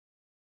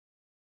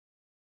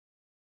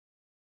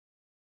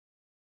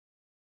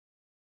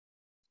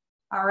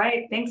All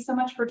right, thanks so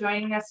much for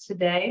joining us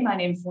today. My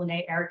name is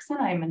Lanae Erickson.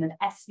 I'm an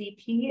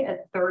SVP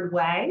at Third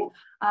Way,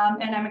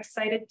 and I'm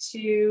excited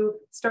to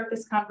start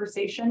this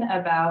conversation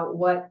about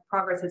what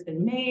progress has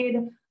been made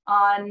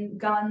on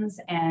guns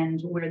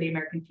and where the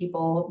American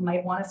people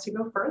might want us to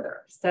go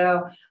further.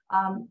 So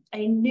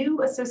a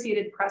new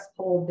Associated Press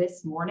poll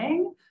this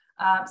morning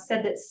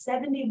said that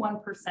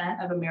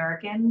 71% of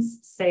Americans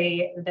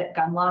say that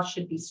gun laws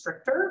should be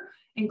stricter,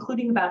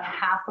 including about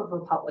half of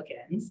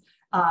Republicans,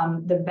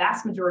 the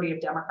vast majority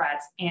of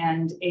Democrats,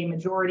 and a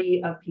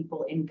majority of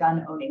people in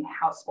gun-owning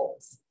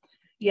households.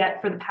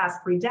 Yet for the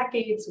past 3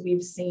 decades,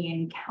 we've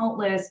seen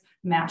countless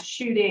mass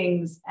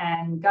shootings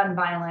and gun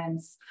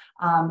violence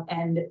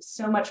and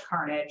so much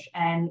carnage,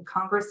 and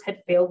Congress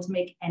had failed to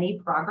make any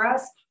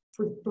progress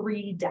for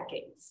 3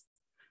 decades.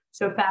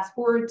 So fast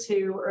forward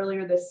to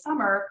earlier this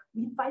summer,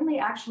 we finally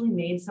actually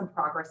made some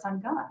progress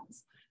on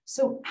guns.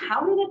 So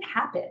how did it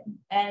happen?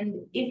 And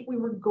if we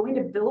were going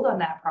to build on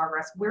that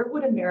progress, where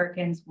would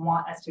Americans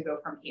want us to go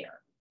from here?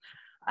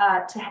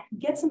 To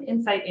get some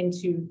insight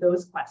into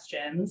those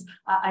questions,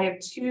 I have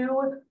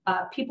 2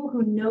 people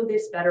who know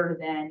this better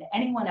than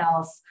anyone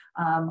else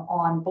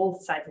on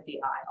both sides of the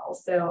aisle.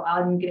 So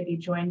I'm going to be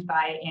joined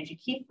by Angela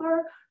Kuefler,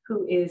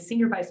 who is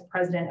Senior Vice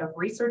President of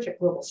Research at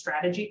Global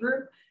Strategy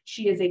Group.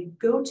 She is a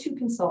go-to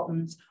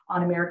consultant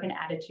on American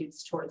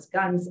attitudes towards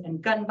guns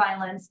and gun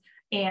violence.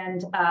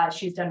 And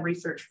she's done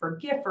research for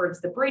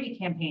Giffords, the Brady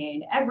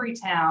Campaign,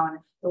 Everytown,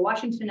 the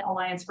Washington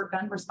Alliance for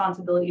Gun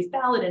Responsibilities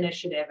Ballot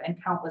Initiative, and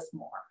countless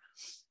more.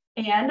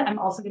 And I'm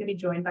also going to be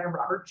joined by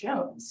Robert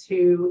Jones,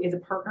 who is a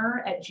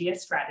partner at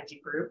GS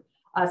Strategy Group,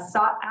 a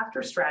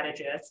sought-after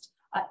strategist.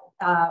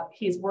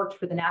 He's worked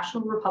for the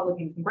National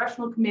Republican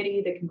Congressional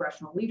Committee, the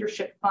Congressional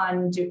Leadership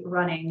Fund,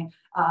 running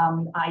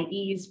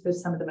IEs for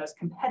some of the most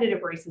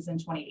competitive races in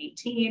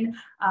 2018,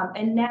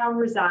 and now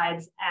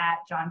resides at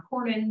John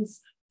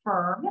Cornyn's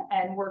firm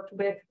and worked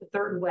with the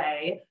Third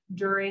Way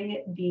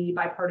during the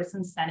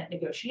bipartisan Senate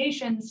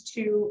negotiations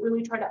to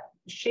really try to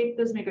shape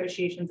those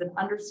negotiations and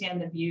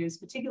understand the views,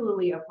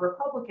 particularly of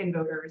Republican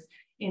voters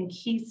in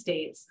key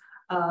states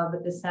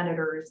of the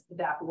senators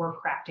that were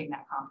crafting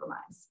that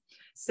compromise.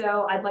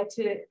 So I'd like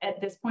to, at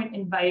this point,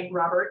 invite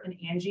Robert and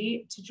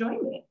Angie to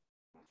join me.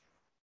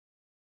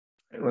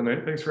 Hey,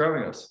 Lanae, thanks for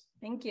having us.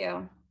 Thank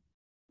you.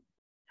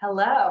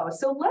 Hello.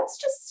 So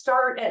let's just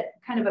start at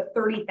kind of a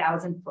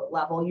 30,000-foot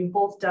level. You've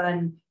both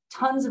done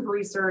tons of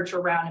research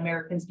around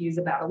Americans' views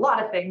about a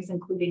lot of things,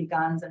 including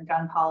guns and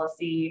gun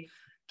policy.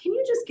 Can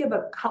you just give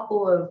a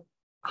couple of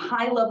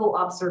high-level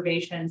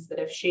observations that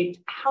have shaped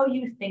how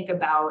you think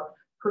about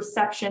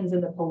perceptions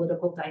and the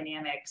political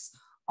dynamics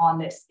on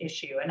this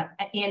issue? And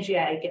Angie,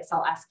 I guess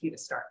I'll ask you to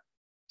start.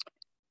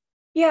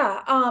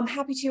 Yeah,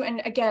 happy to.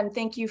 And again,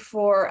 thank you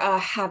for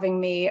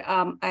having me.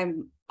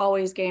 I'm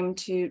always game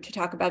to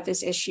talk about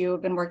this issue.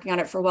 I've been working on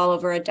it for well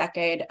over a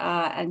decade,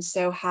 and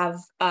so have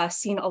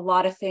seen a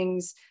lot of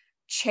things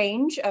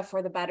change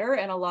for the better,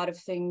 and a lot of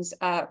things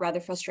rather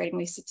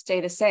frustratingly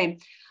stay the same.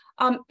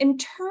 In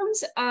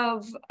terms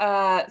of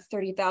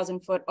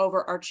 30,000-foot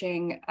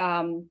overarching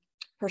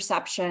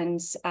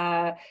perceptions,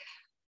 my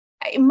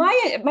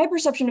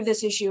perception of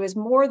this issue is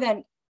more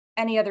than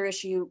any other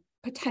issue,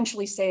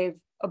 potentially save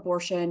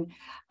abortion,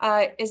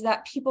 is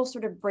that people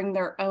sort of bring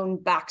their own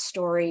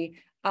backstory,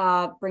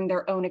 bring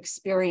their own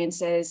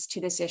experiences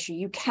to this issue.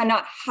 You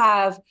cannot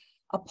have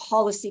a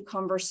policy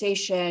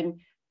conversation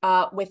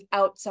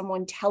without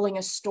someone telling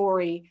a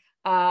story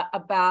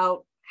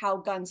about how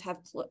guns have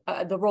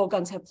the role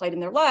guns have played in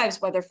their lives,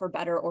 whether for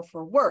better or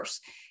for worse.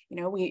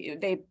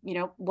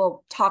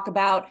 We'll talk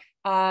about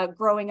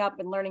growing up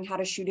and learning how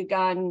to shoot a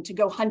gun to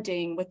go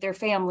hunting with their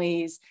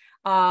families.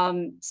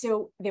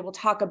 So they will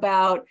talk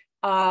about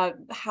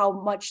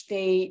how much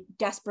they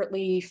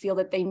desperately feel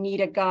that they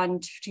need a gun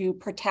to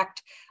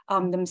protect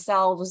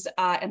themselves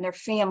and their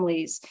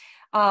families.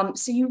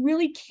 So you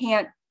really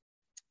can't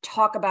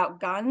talk about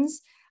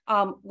guns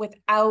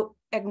without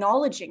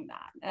acknowledging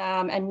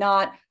that and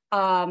not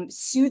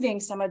soothing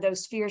some of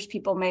those fears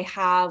people may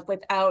have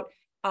without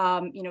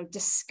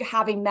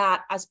having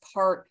that as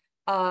part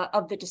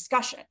of the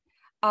discussion.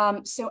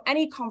 So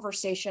any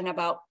conversation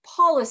about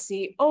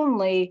policy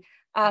only,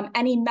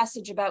 any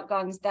message about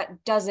guns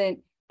that doesn't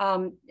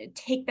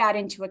take that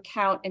into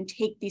account and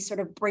take these sort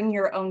of bring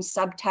your own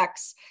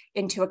subtext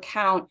into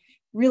account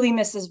really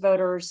misses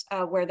voters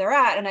where they're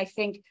at. And I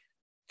think,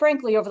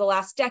 frankly, over the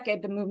last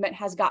decade, the movement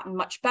has gotten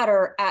much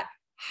better at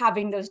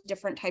having those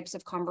different types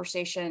of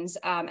conversations.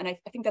 And I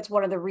think that's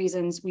one of the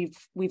reasons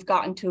we've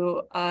gotten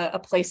to a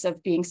place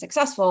of being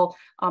successful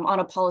on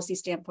a policy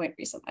standpoint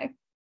recently.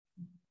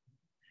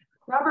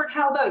 Robert,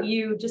 how about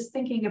you? Just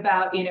thinking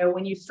about,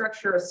 when you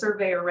structure a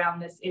survey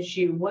around this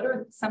issue, what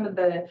are some of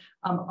the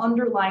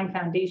underlying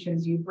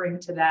foundations you bring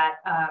to that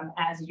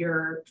as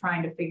you're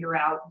trying to figure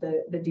out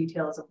the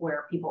details of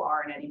where people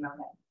are in any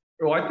moment?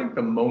 Well, I think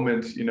the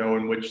moment,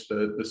 in which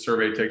the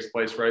survey takes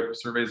place, right?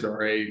 Surveys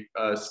are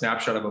a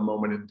snapshot of a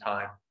moment in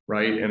time,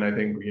 right? And I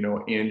think,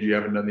 Angie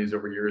having done these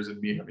over years and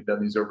me having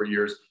done these over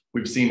years,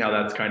 we've seen how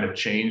that's kind of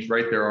changed,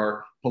 right? There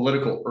are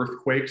political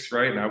earthquakes,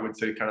 right? And I would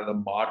say kind of the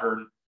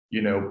modern,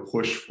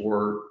 push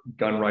for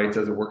gun rights,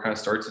 as it were, kind of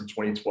starts in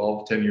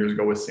 2012, 10 years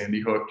ago with Sandy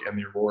Hook and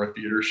the Aurora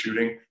Theater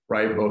shooting,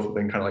 right? Both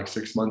within kind of like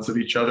 6 months of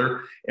each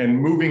other. And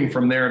moving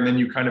from there, and then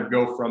you kind of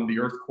go from the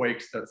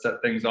earthquakes that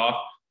set things off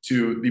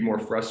to the more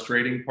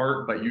frustrating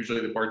part, but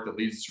usually the part that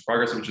leads to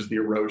progress, which is the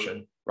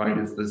erosion, right?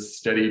 It's the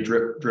steady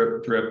drip,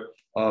 drip, drip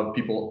of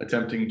people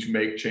attempting to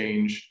make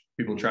change,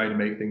 people trying to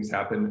make things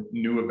happen,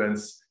 new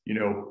events,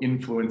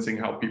 influencing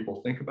how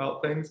people think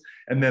about things.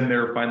 And then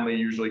there finally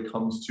usually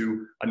comes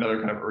to another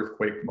kind of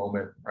earthquake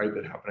moment, right?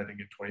 That happened, I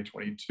think, in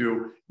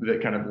 2022,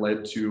 that kind of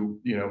led to,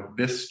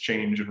 this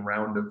change and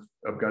round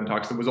of gun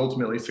talks that was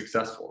ultimately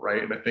successful,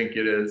 right? And I think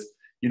it is,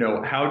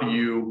 how do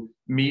you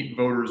meet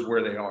voters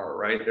where they are,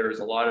 right? There's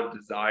a lot of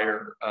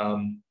desire,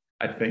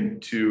 I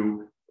think,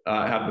 to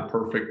have the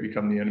perfect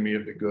become the enemy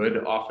of the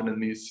good often in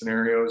these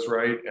scenarios,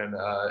 right? And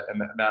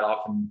that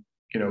often,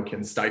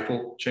 can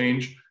stifle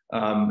change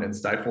and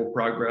stifle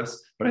progress.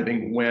 But I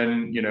think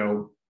when,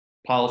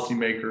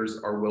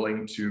 policymakers are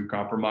willing to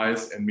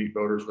compromise and meet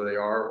voters where they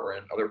are, or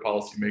and other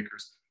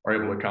policymakers are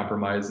able to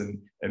compromise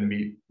and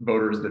meet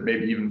voters that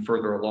maybe even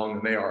further along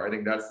than they are. I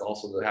think that's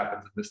also what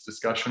happens in this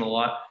discussion a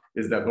lot,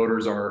 is that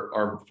voters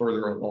are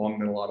further along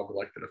than a lot of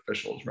elected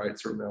officials, right?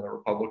 Certainly on the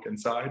Republican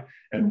side.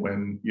 And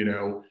when,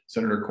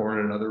 Senator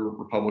Cornyn and other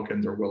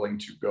Republicans are willing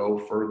to go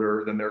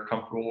further than they're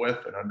comfortable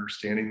with and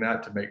understanding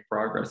that to make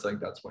progress, I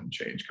think that's when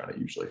change kind of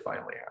usually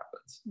finally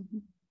happens.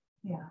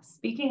 Yeah,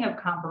 speaking of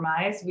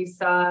compromise, we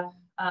saw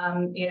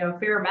a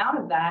fair amount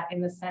of that in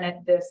the Senate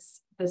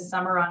this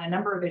summer on a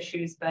number of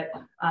issues, but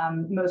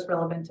most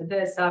relevant to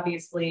this,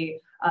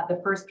 obviously, the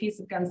first piece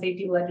of gun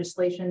safety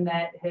legislation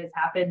that has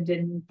happened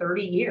in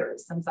 30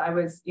 years since I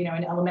was, in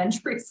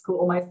elementary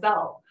school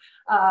myself.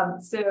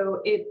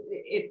 So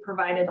it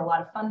provided a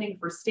lot of funding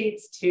for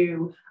states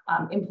to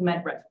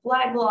implement red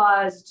flag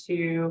laws,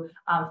 to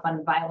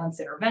fund violence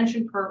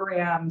intervention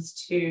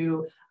programs,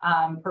 to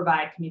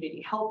provide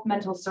community health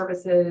mental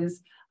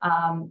services,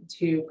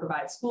 to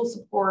provide school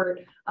support.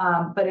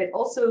 But it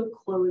also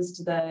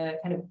closed the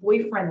kind of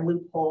boyfriend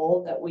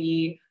loophole that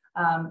we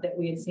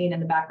had seen in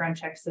the background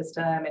check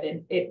system.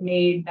 It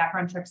made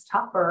background checks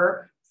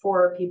tougher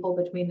for people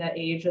between the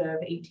age of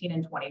 18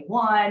 and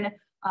 21.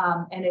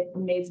 And it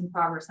made some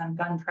progress on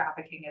gun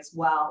trafficking as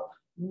well.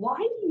 Why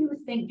do you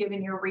think,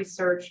 given your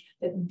research,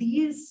 that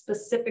these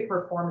specific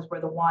reforms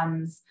were the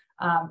ones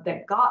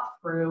that got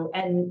through?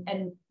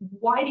 And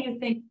why do you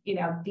think,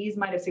 these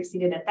might have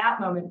succeeded at that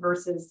moment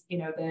versus,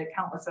 the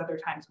countless other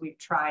times we've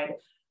tried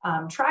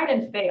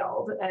and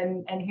failed?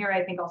 And here,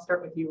 I think I'll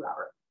start with you,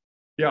 Robert.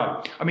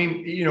 Yeah, I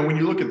mean, when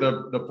you look at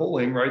the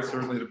polling, right?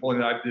 Certainly the polling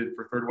that I did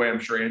for Third Way, I'm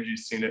sure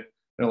Angie's seen it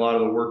in a lot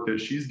of the work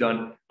that she's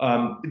done.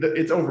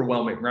 It's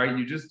overwhelming, right?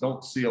 You just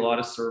don't see a lot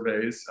of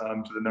surveys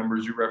to the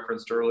numbers you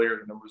referenced earlier,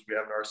 the numbers we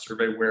have in our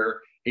survey,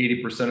 where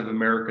 80% of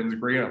Americans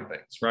agree on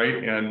things,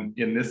 right? And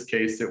in this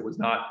case, it was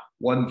not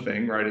one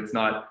thing, right? It's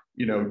not,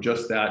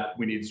 just that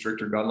we need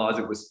stricter gun laws.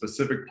 It was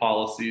specific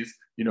policies,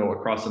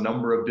 across a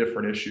number of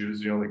different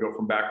issues. They go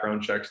from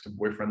background checks to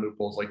boyfriend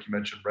loopholes, like you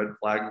mentioned, red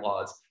flag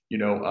laws,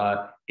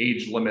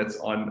 age limits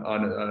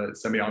on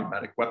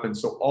semi-automatic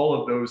weapons. So all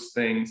of those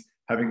things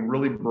having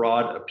really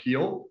broad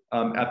appeal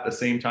at the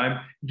same time,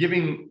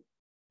 giving,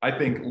 I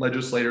think,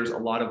 legislators a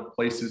lot of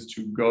places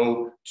to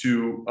go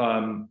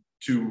to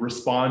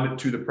respond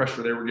to the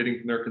pressure they were getting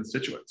from their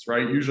constituents,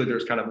 right? Usually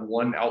there's kind of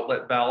one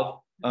outlet valve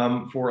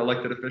for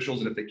elected officials,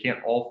 and if they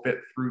can't all fit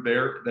through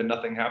there, then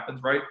nothing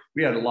happens, right?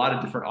 We had a lot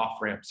of different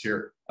off-ramps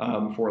here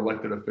for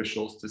elected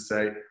officials to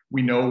say,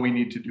 we know we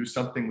need to do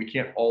something. We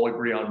can't all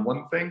agree on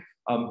one thing,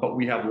 but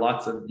we have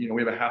lots of,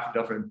 we have a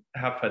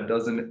half a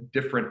dozen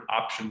different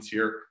options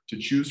here to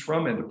choose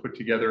from and to put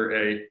together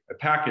a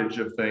package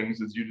of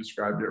things, as you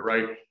described it,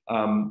 right,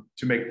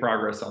 to make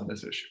progress on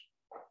this issue.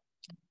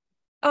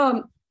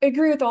 I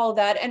agree with all of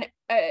that. And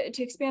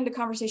to expand the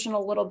conversation a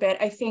little bit,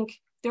 I think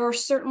there are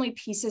certainly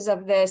pieces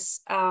of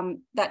this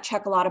that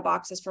check a lot of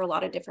boxes for a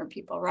lot of different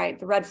people, right?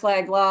 The red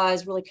flag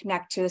laws really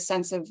connect to a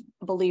sense of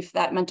belief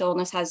that mental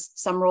illness has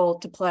some role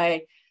to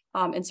play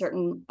in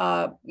certain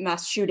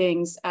mass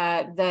shootings.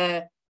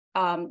 The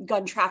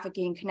gun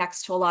trafficking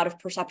connects to a lot of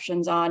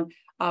perceptions on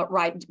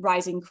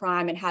rising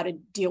crime and how to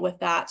deal with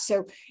that.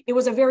 So it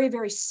was a very,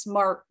 very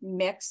smart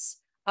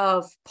mix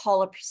of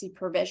policy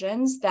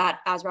provisions that,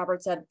 as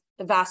Robert said,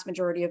 the vast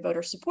majority of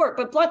voters support,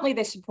 but bluntly,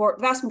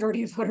 vast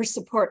majority of voters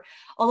support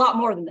a lot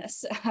more than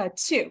this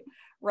too,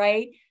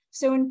 right?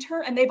 So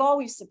and they've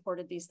always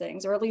supported these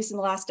things, or at least in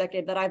the last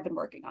decade that I've been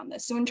working on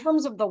this. So in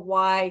terms of the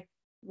why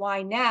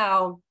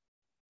now,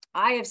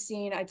 I have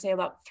seen, I'd say,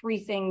 about 3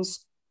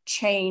 things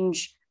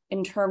change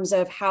in terms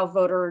of how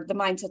the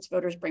mindsets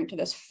voters bring to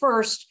this.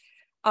 First,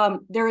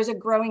 there is a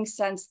growing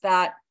sense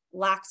that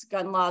lax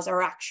gun laws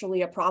are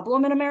actually a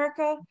problem in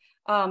America.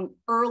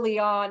 Early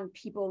on,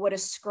 people would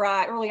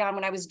ascribe, early on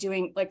when I was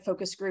doing like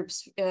focus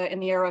groups in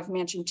the era of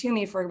Manchin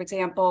Toomey, for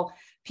example,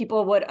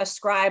 people would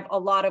ascribe a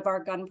lot of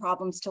our gun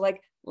problems to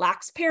like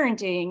lax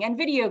parenting and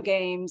video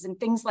games and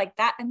things like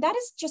that. And that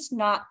is just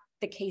not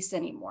the case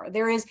anymore.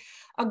 There is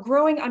a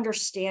growing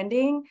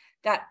understanding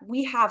that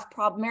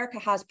America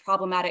has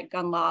problematic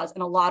gun laws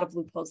and a lot of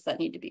loopholes that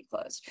need to be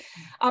closed.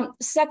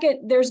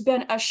 Second, there's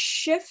been a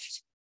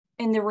shift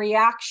in the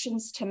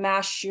reactions to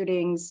mass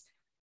shootings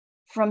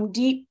from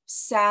deep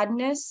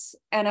sadness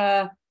and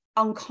a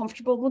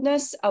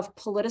uncomfortableness of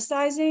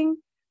politicizing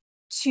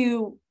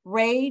to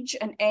rage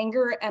and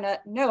anger and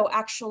no,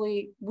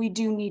 actually, we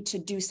do need to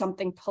do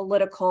something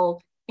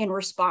political in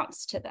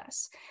response to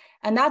this.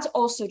 And that's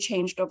also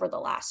changed over the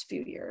last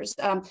few years.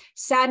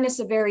 Sadness,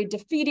 a very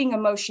defeating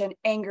emotion,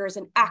 anger is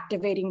an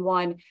activating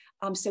one.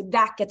 So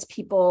that gets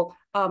people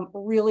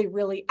really,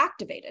 really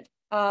activated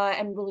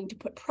and willing to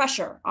put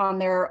pressure on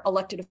their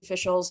elected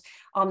officials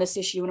on this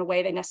issue in a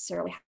way they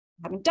necessarily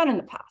haven't done in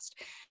the past.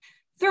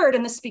 Third,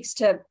 and this speaks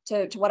to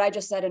what I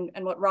just said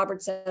and what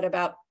Robert said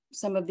about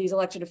some of these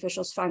elected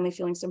officials finally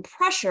feeling some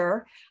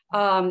pressure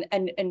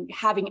and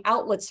having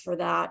outlets for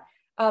that.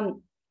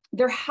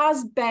 There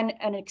has been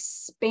an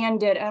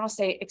expanded, I don't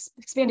say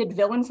expanded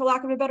villain for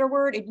lack of a better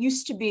word. It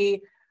used to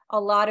be a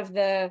lot of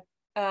the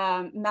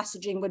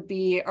messaging would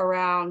be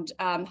around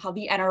how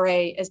the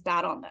NRA is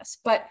bad on this.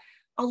 But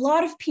a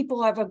lot of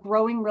people have a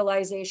growing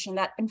realization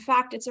that, in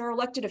fact, it's our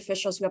elected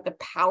officials who have the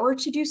power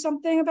to do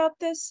something about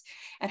this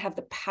and have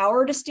the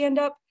power to stand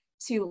up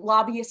to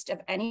lobbyists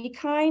of any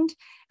kind.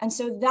 And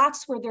so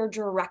that's where they're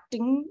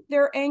directing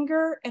their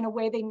anger in a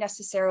way they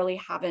necessarily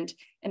haven't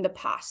in the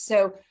past.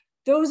 So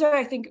those are,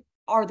 I think,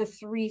 are the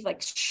three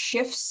like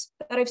shifts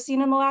that I've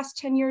seen in the last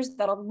 10 years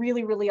that'll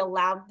really, really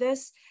allow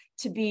this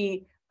to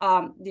be,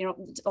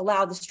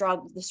 allow the straw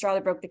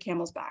that broke the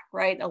camel's back,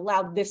 right?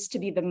 Allow this to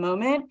be the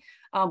moment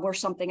where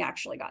something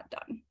actually got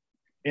done.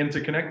 And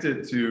to connect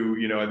it to,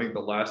 I think the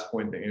last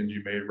point that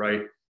Angie made,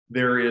 right?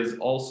 There is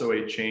also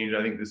a change.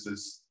 I think this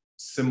is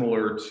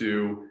similar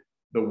to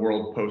the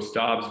world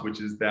post-Dobbs,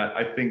 which is that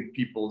I think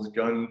people's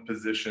gun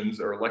positions,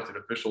 or elected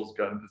officials'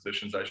 gun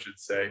positions, I should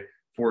say,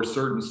 for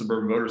certain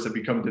suburban voters have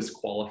become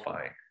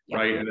disqualifying,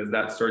 right? And as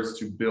that starts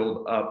to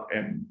build up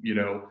and,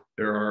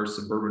 there are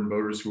suburban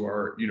voters who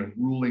are,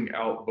 ruling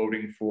out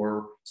voting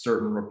for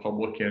certain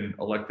Republican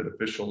elected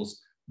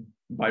officials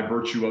by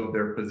virtue of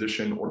their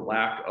position or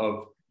lack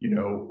of,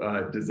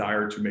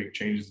 desire to make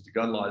changes to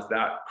gun laws,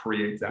 that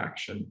creates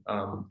action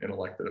in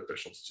elected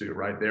officials too,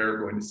 right? They're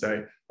going to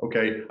say,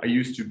 okay, I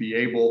used to be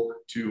able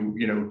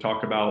to,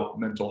 talk about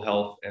mental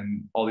health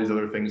and all these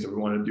other things that we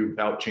want to do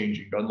without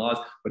changing gun laws.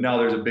 But now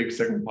there's a big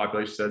segment of the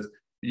population that says,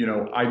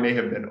 I may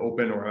have been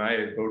open or I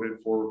had voted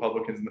for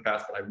Republicans in the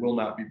past, but I will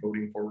not be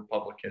voting for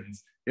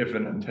Republicans if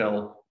and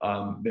until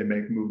they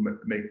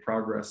make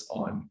progress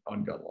on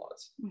gun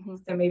laws. Mm-hmm.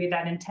 So maybe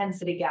that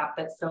intensity gap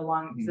that so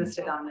long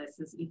existed on this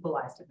is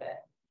equalized a bit.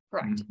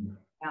 Correct. Mm-hmm.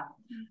 Yeah,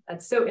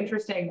 that's so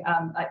interesting.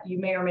 You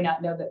may or may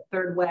not know that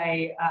Third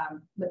Way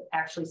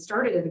actually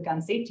started as a gun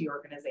safety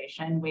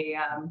organization. We,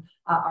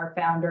 our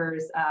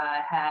founders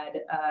had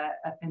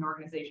an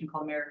organization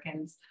called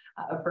Americans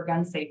for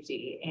Gun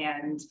Safety.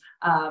 And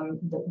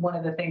one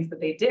of the things that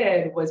they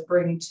did was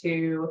bring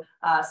to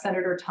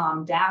Senator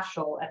Tom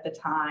Daschle at the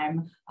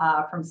time,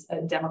 from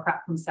a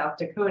Democrat from South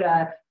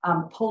Dakota,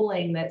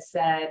 polling that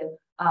said,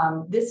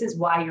 this is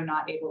why you're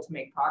not able to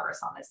make progress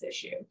on this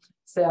issue.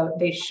 So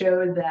they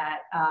showed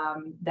that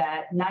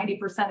that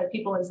 90% of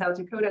people in South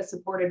Dakota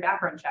supported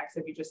background checks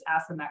if you just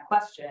ask them that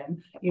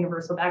question,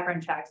 universal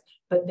background checks.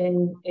 But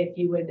then if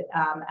you would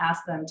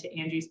ask them, to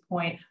Angie's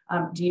point,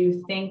 do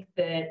you think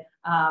that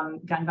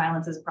gun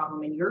violence is a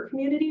problem in your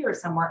community or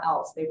somewhere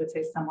else? They would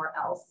say somewhere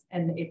else.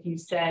 And if you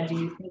said, do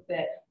you think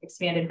that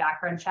expanded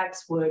background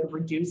checks would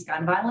reduce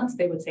gun violence?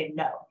 They would say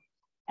no.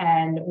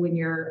 And when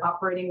you're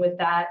operating with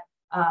that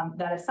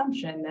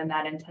assumption, then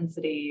that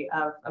intensity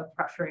of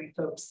pressuring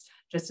folks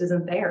just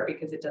isn't there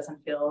because it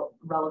doesn't feel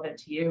relevant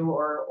to you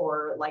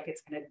or like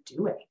it's going to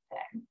do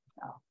anything.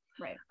 So.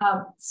 Right.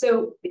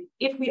 So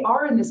if we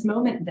are in this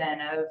moment then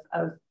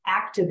of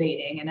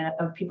activating and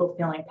of people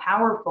feeling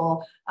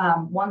powerful,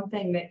 one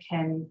thing that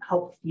can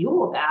help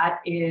fuel that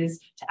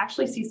is to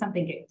actually see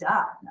something get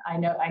done. I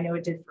know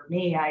it did for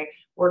me. I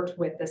worked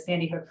with the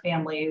Sandy Hook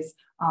families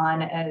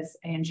on, as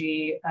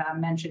Angie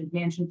mentioned,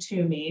 Manchin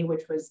Toomey,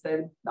 which was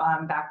the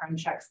background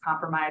checks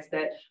compromise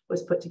that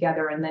was put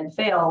together and then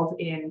failed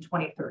in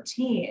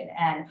 2013.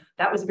 And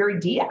that was very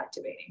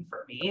deactivating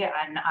for me.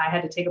 And I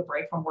had to take a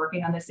break from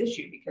working on this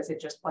issue because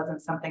it just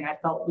wasn't something I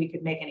felt we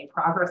could make any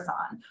progress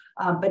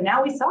on. But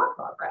now we saw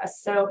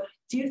progress. So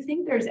do you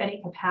think there's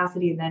any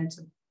capacity then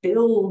to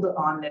build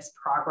on this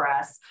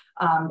progress?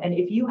 And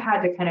if you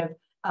had to kind of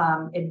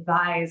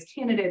advise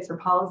candidates or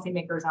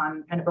policymakers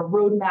on kind of a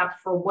roadmap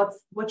for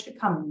what should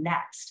come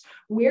next,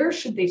 where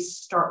should they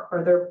start?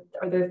 Are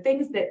there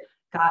things that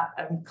got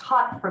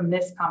cut from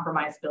this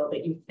compromise bill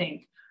that you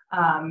think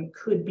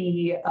could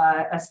be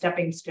a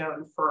stepping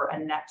stone for a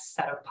next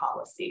set of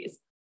policies?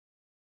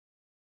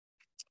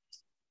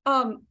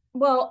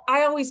 Well,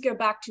 I always go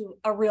back to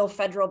a real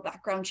federal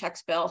background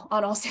checks bill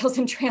on all sales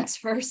and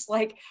transfers.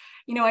 Like,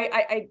 you know,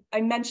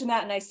 I mention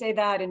that and I say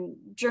that, and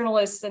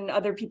journalists and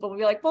other people will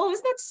be like, well,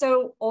 isn't that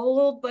so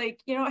old? Like,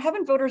 you know,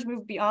 haven't voters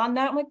moved beyond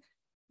that? I'm like,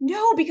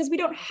 no, because we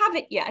don't have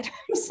it yet.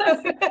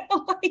 So,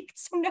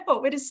 so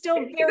no, it is still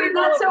very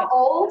not so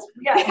old.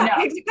 Yeah,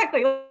 no.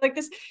 Exactly. Like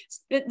this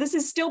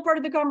is still part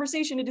of the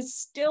conversation. It is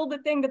still the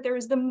thing that there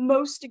is the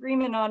most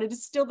agreement on. It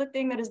is still the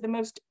thing that is the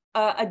most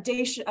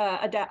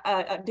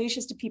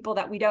audacious to people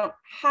that we don't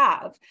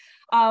have.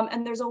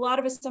 And there's a lot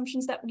of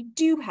assumptions that we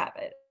do have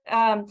it.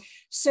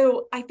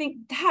 So I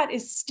think that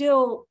is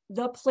still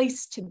the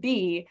place to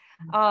be.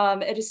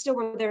 It is still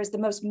where there is the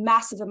most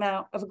massive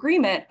amount of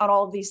agreement on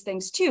all of these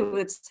things too.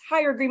 It's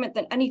higher agreement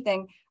than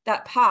anything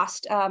that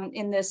passed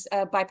in this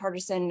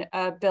bipartisan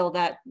bill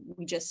that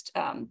we just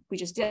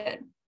did.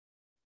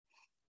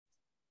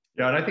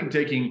 Yeah, and I think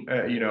taking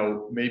you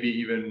know, maybe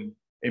even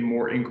a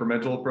more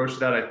incremental approach to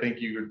that, I think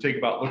you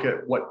could look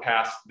at what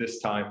passed this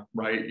time,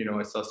 right? You know,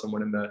 I saw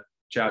someone in the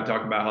chat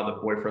talking about how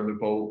the boyfriend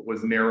loophole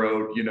was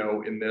narrowed, you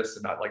know, in this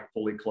and not like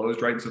fully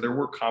closed, right? So there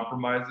were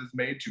compromises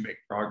made to make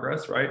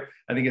progress, right?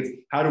 I think it's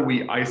how do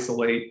we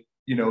isolate,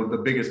 you know, the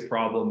biggest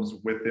problems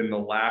within the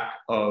lack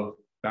of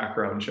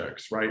background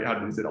checks, right?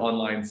 Is it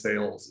online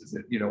sales? Is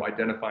it, you know,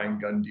 identifying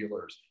gun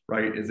dealers,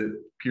 right? Is it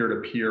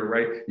peer-to-peer,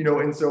 right? You know,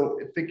 and so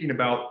thinking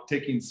about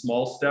taking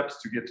small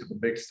steps to get to the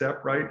big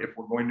step, right? If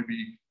we're going to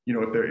be, you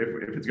know,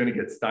 if it's going to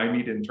get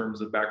stymied in terms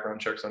of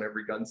background checks on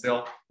every gun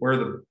sale, where are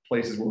the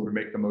places where we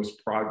make the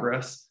most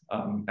progress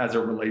as it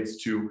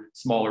relates to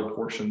smaller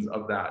portions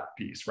of that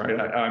piece, right?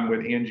 I'm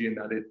with Angie in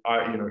that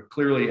you know, it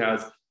clearly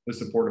has the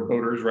support of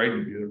voters, right?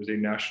 If there was a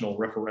national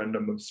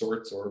referendum of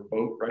sorts or a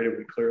vote, right, it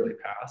would clearly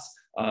pass.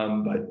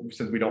 But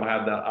since we don't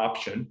have that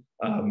option,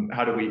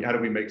 how do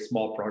we make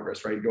small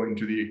progress, right? Going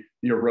to the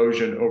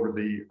erosion over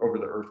the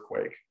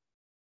earthquake.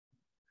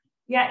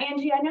 Yeah,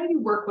 Angie, I know you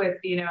work with,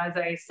 you know, as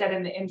I said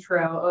in the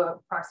intro,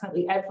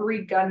 approximately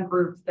every gun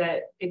group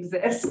that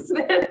exists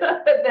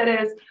that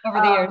is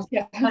over the years,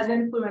 yeah, has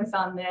influence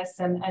on this,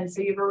 and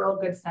so you have a real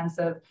good sense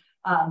of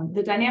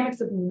the dynamics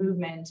of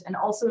movement and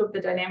also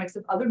the dynamics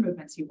of other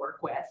movements you work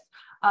with.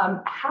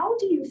 How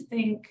do you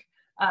think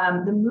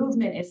the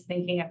movement is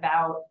thinking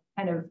about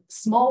kind of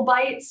small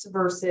bites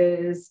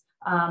versus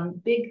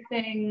big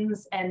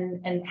things,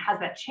 and has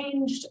that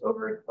changed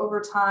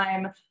over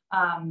time?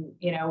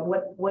 You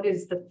know, what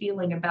is the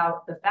feeling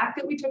about the fact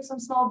that we took some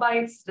small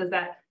bites? Does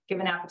that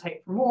give an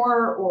appetite for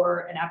more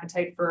or an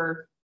appetite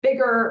for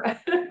bigger?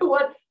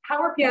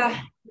 How are people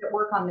that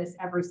work on this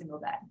every single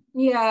day?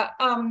 Yeah,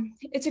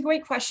 it's a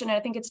great question. I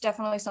think it's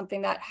definitely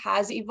something that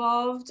has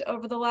evolved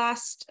over the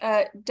last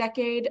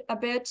decade a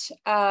bit.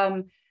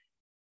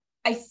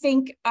 I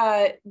think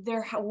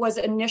there was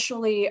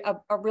initially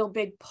a real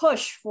big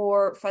push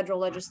for federal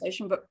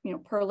legislation, but you know,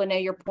 per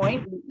Lanae, your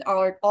point,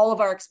 all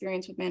of our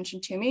experience with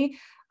Manchin Toomey,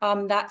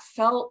 that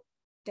felt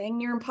dang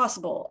near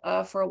impossible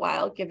for a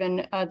while,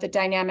 given the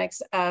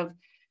dynamics of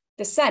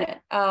the Senate.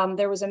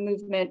 There was a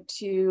movement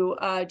to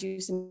do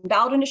some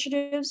ballot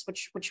initiatives,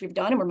 which we've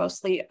done and we're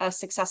mostly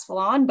successful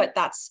on, but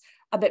that's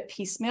a bit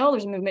piecemeal.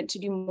 There's a movement to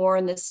do more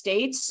in the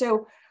states.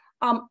 So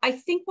I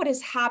think what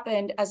has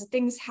happened as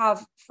things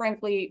have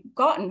frankly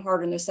gotten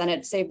harder in the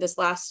Senate, save this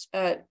last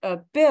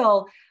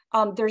bill,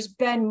 there's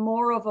been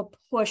more of a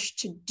push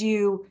to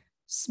do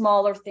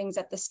smaller things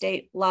at the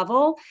state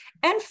level.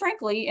 And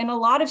frankly, in a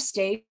lot of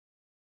states,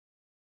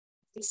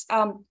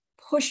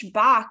 push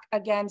back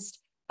against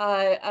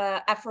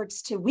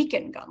efforts to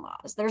weaken gun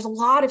laws. There's a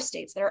lot of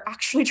states that are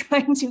actually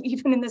trying to,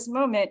 even in this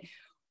moment,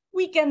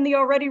 weaken the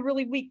already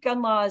really weak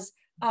gun laws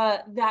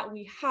that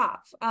we have.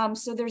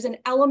 So there's an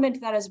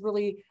element that has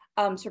really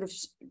sort of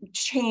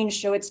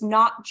changed. So it's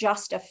not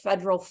just a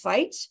federal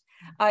fight.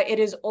 It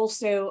is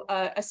also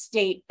a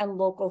state and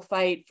local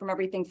fight, from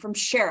everything from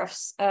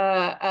sheriffs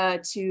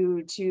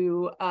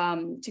to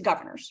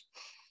governors.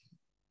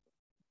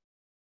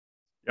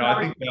 Yeah,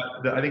 I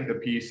think the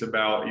piece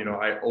about, you know,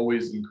 I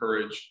always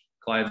encourage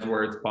clients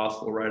where it's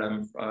possible, right?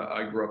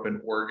 I grew up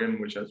in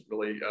Oregon, which has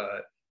really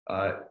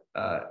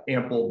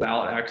ample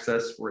ballot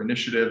access for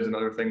initiatives and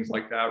other things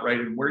like that, right?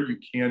 And where you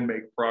can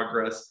make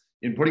progress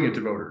in putting it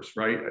to voters,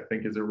 right, I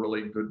think is a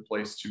really good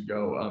place to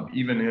go.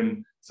 Even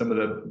in some of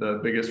the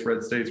biggest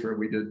red states where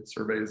we did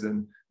surveys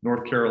in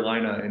North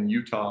Carolina and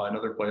Utah and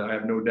other places, I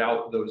have no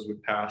doubt those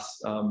would pass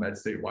at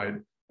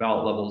statewide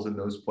ballot levels in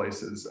those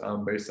places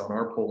based on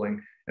our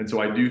polling. And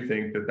so I do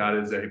think that that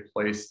is a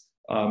place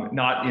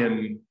not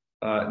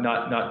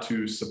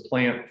to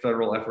supplant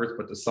federal efforts,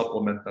 but to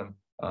supplement them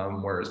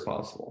where is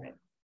possible.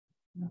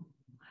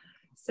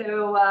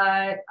 So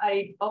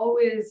I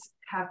always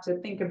have to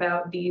think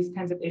about these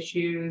kinds of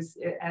issues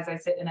as I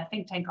sit in a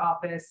think tank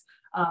office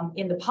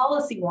in the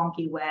policy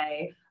wonky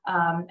way.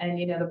 And,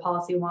 you know, the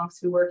policy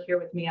wonks who work here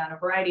with me on a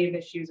variety of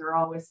issues are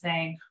always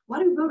saying, what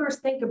do voters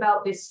think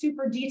about this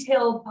super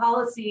detailed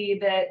policy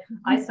that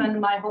I spend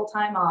my whole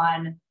time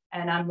on?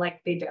 And I'm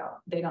like, they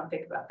don't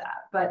think about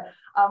that. But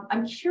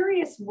I'm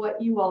curious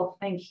what you all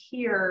think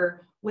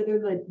here, whether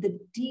the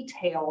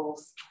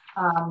details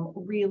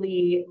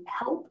really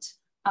helped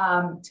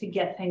to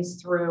get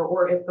things through,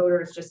 or if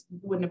voters just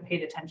wouldn't have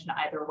paid attention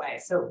either way.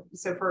 So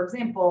for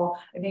example,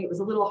 I think it was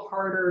a little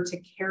harder to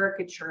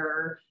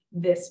caricature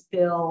this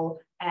bill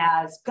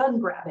as gun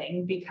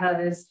grabbing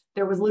because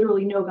there was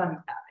literally no gun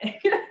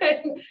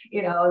grabbing.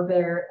 You know,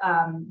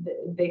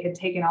 they had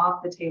taken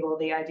off the table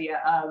the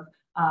idea of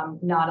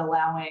not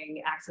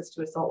allowing access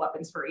to assault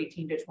weapons for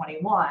 18 to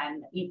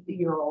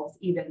 21-year-olds,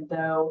 even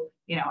though,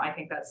 you know, I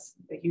think that's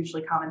a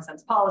hugely common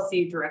sense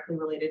policy directly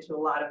related to a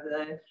lot of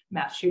the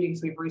mass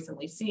shootings we've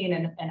recently seen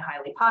and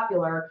highly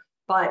popular,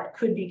 but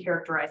could be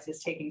characterized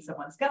as taking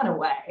someone's gun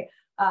away.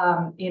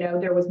 You know,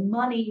 there was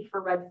money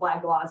for red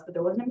flag laws, but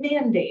there wasn't a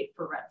mandate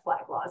for red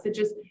flag laws. It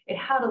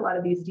had a lot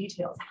of these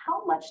details.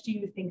 How much do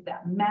you think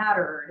that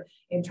mattered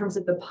in terms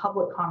of the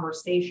public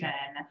conversation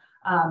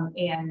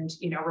and,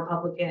 you know,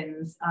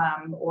 Republicans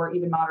or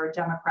even moderate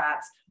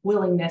Democrats'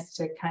 willingness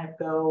to kind of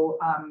go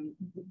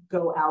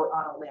out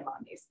on a limb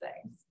on these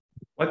things?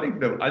 I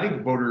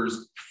think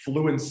voters'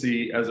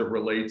 fluency as it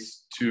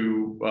relates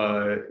to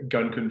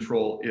gun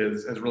control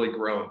has really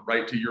grown,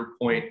 right? To your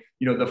point,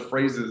 you know, the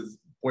phrases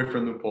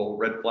boyfriend loophole,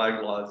 red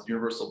flag laws,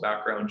 universal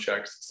background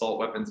checks, assault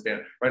weapons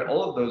ban, right?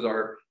 All of those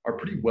are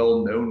pretty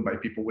well known by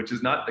people, which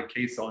is not the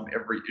case on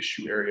every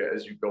issue area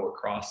as you go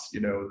across, you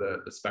know,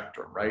 the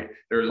spectrum, right?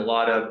 There's a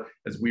lot of,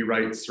 as we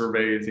write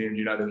surveys,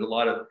 Angie and I, there's a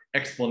lot of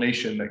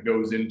explanation that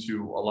goes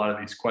into a lot of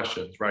these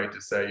questions, right? To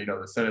say, you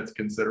know, the Senate's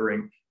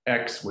considering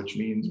X, which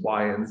means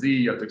Y and Z.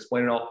 You have to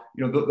explain it all.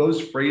 You know,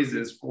 those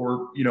phrases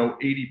for, you know,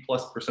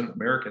 80+% of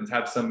Americans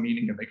have some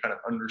meaning and they kind of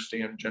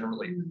understand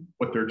generally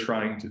what they're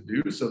trying to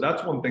do. So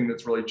that's one thing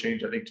that's really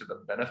changed, I think, to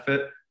the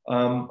benefit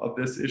of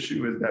this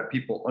issue is that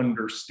people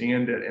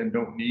understand it and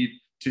don't need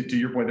to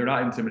your point, they're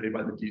not intimidated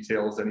by the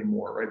details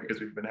anymore, right?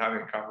 Because we've been having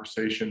a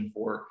conversation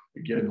for,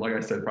 again, like I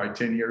said, probably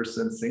 10 years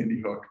since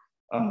Sandy Hook,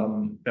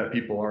 that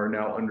people are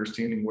now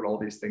understanding what all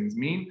these things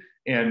mean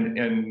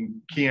and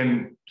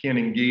can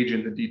engage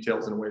in the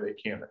details in a way they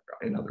can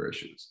in other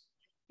issues.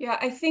 Yeah,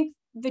 I think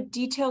the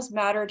details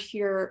mattered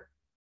here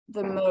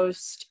the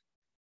most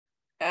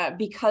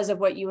because of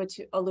what you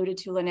alluded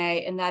to,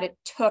 Lanae, in that it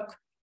took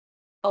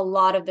a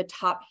lot of the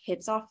top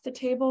hits off the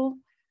table.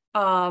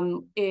 I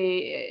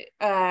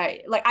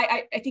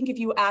think if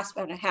you ask,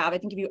 I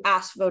think if you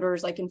ask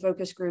voters like in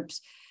focus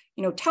groups,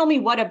 you know, tell me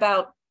what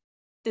about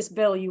this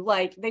bill you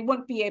like, they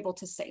wouldn't be able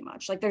to say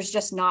much. Like there's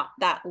just not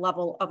that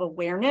level of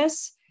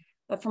awareness.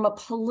 But from a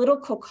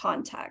political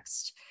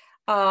context,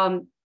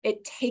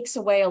 it takes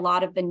away a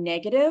lot of the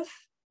negative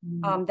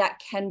that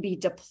can be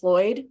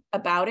deployed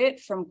about it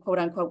from quote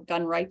unquote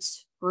gun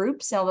rights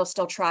groups. Now they'll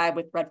still try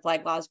with red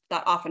flag laws, but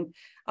that often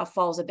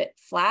falls a bit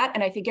flat.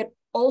 And I think it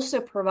also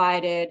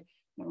provided,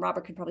 and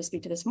Robert could probably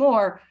speak to this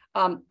more,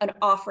 an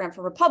off-ramp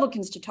for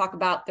Republicans to talk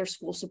about their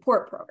school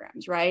support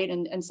programs, right?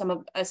 And some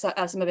of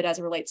it as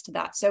it relates to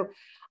that. So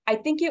I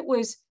think it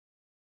was,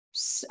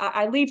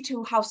 I leave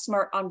to how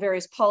smart on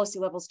various policy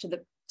levels to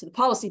the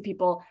policy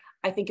people.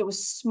 I think it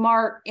was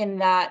smart in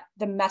that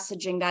the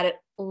messaging that it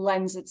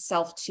lends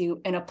itself to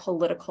in a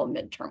political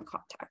midterm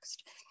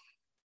context.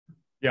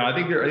 Yeah, I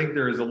think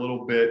there is a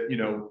little bit, you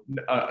know,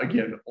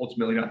 again,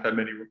 ultimately not that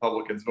many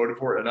Republicans voted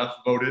for it, enough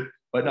voted,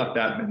 but not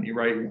that many,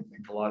 right? I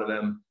think a lot of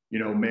them, you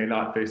know, may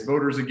not face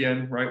voters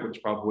again, right?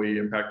 Which probably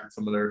impacted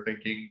some of their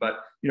thinking. But,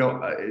 you know,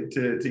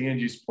 to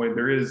Angie's point,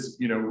 there is,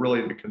 you know,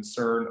 really the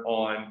concern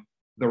on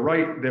the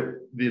right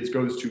that it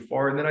goes too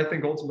far. And then I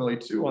think ultimately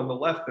too on the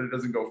left that it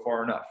doesn't go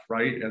far enough,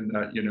 right? And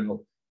that, you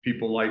know,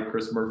 people like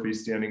Chris Murphy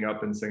standing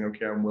up and saying,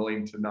 okay, I'm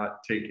willing to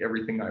not take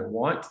everything I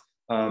want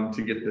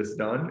to get this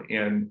done.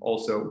 And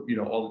also, you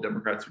know, all the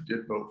Democrats who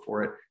did vote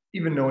for it,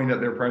 even knowing that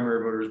their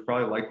primary voters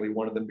probably likely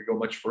wanted them to go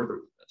much further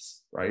with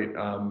this, right?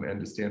 And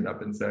to stand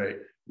up and say,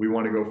 we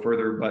want to go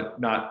further, but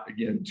not,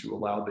 again, to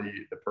allow the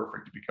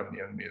perfect to become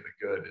the enemy of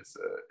the good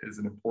is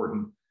an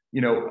important,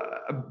 you know,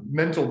 a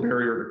mental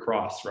barrier to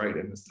cross, right,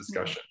 in this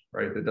discussion,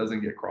 right, that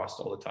doesn't get crossed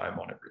all the time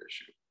on every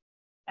issue.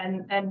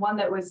 And one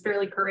that was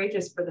fairly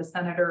courageous for the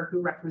senator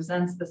who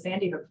represents the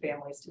Sandy Hook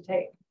families to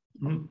take.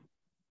 Mm-hmm.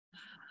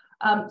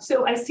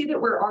 So I see that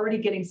we're already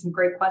getting some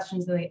great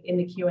questions in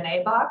the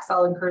Q&A box.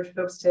 I'll encourage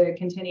folks to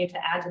continue to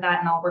add to that,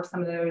 and I'll work some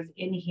of those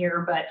in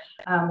here. But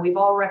we've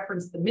all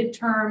referenced the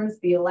midterms.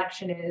 The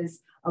election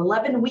is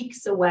 11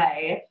 weeks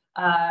away.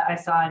 I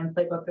saw in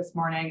Playbook this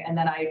morning, and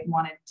then I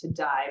wanted to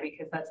die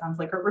because that sounds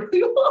like a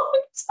really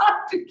long time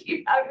to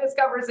keep having this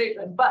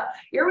conversation. But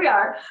here we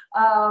are,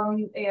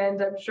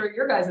 and I'm sure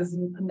your guys'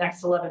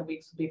 next 11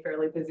 weeks will be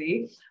fairly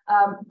busy.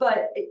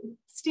 But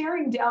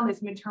staring down this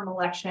midterm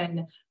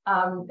election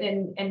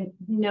and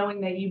knowing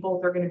that you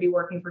both are going to be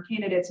working for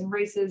candidates and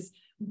races,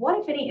 what,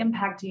 if any,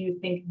 impact do you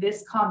think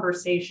this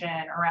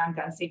conversation around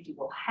gun safety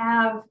will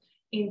have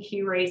in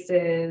key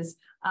races?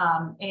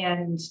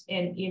 And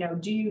you know,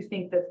 do you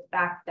think the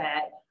fact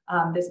that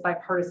this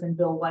bipartisan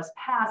bill was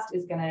passed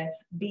is going to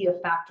be a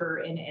factor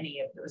in any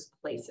of those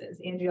places.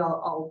 Angie,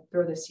 I'll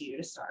throw this to you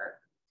to start.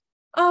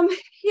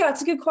 Yeah,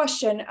 it's a good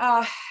question.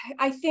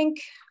 I think,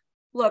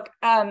 look,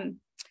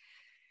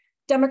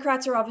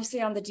 Democrats are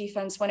obviously on the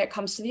defense when it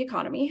comes to the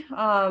economy,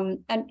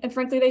 and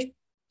frankly,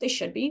 they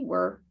should be.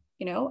 We're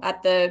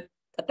at the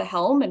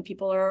helm, and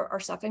people are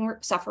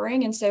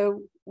suffering, and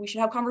so we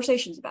should have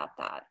conversations about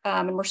that.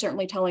 And we're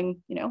certainly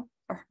telling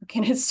our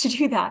candidates to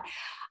do that,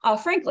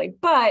 frankly.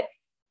 But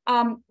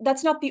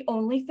that's not the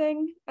only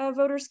thing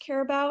voters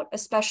care about,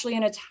 especially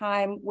in a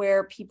time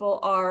where people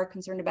are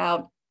concerned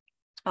about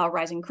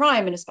rising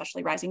crime and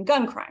especially rising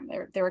gun crime.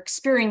 They're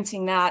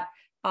experiencing that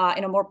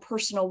in a more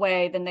personal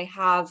way than they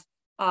have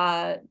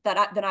than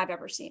I've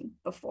ever seen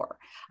before.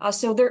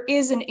 So there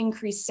is an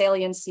increased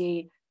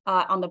saliency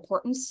on the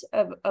importance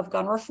of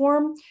gun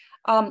reform.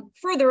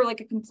 Further,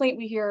 like a complaint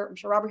we hear, I'm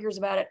sure Robert hears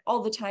about it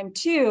all the time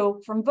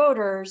too, from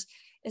voters,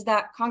 is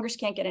that Congress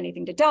can't get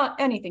anything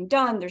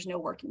done. There's no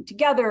working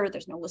together.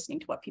 There's no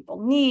listening to what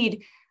people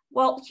need.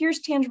 Well, here's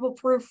tangible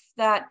proof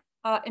that,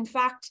 in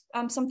fact,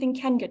 something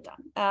can get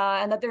done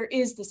and that there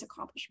is this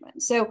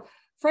accomplishment. So,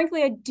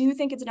 frankly, I do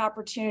think it's an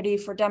opportunity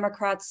for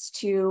Democrats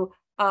to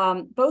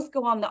both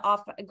go on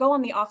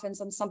the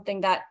offense on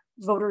something that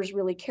voters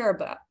really care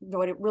about.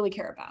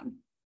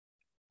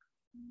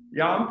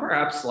 Yeah, I'm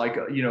perhaps like,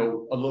 a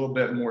little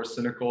bit more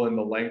cynical in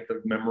the length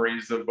of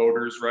memories of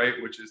voters, right?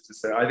 Which is to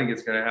say, I think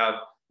it's going to have,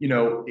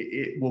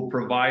 it will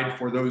provide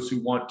for those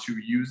who want to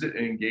use it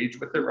and engage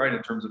with it, right?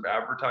 In terms of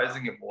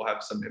advertising, it will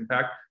have some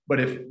impact. But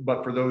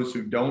for those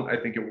who don't, I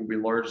think it will be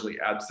largely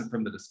absent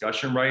from the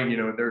discussion, right?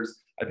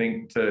 There's, I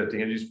think to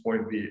Angie's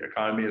point, the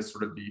economy is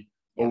sort of the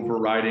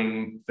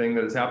overriding thing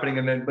that is happening.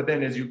 But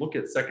then as you look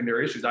at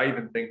secondary issues, I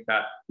even think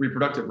that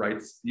reproductive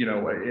rights,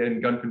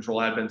 and gun control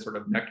had been sort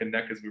of neck and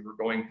neck as we were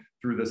going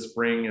through the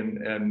spring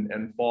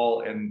and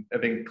fall. And I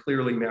think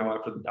clearly now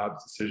after the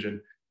Dobbs decision,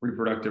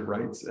 reproductive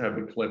rights have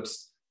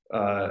eclipsed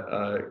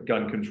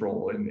gun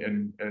control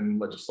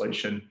and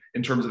legislation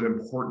in terms of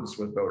importance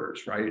with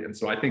voters, right? And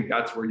so I think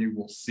that's where you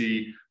will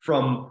see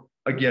from,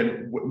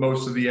 again,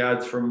 most of the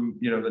ads from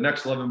the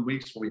next 11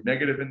 weeks will be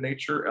negative in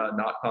nature,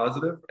 not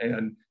positive.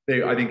 And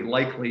I think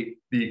likely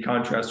the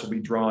contrast will be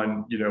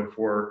drawn,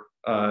 for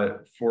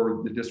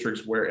the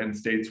districts and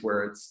states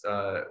where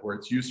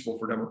it's useful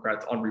for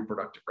Democrats on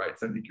reproductive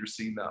rights. I think you're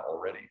seeing that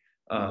already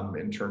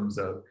in terms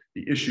of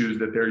the issues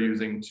that they're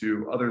using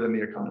other than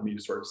the economy,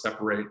 to sort of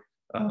separate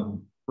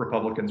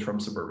Republicans from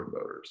suburban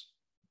voters.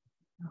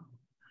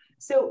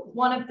 So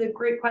one of the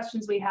great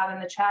questions we have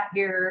in the chat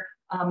here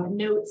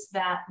notes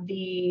that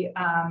many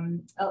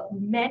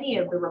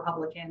of the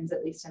Republicans,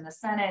 at least in the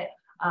Senate,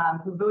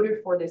 who voted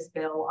for this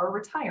bill are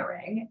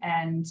retiring,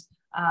 and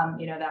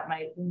that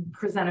might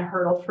present a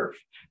hurdle for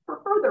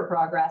further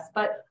progress.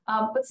 But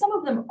some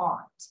of them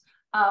aren't.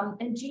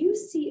 And do you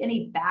see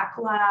any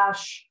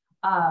backlash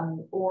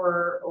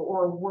or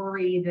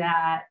worry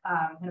that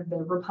kind of the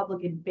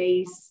Republican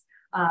base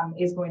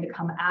is going to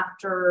come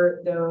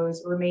after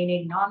those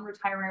remaining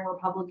non-retiring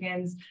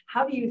Republicans?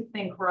 How do you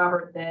think,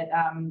 Robert, that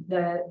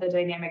the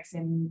dynamics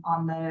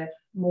on the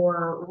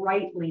more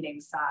right-leaning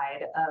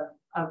side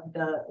of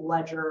the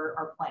ledger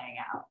are playing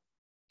out?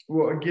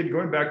 Well, again,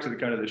 going back to the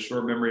kind of the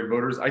short memory of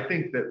voters, I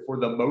think that for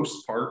the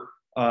most part,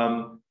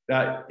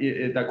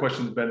 that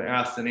question's been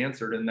asked and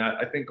answered, and that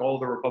I think all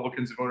the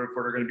Republicans who voted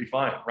for it are going to be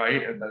fine,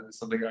 right? And that is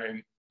something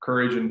I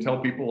encourage and tell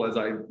people as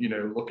I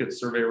look at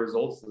survey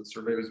results, the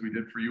surveys we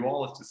did for you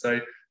all, is to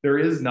say there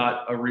is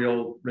not a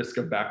real risk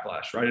of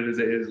backlash, right? It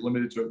is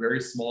limited to a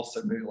very small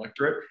segment of the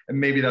electorate, and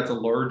maybe that's a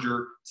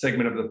larger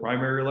segment of the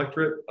primary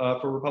electorate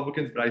for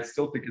Republicans, but I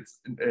still think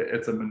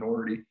it's a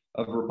minority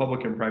of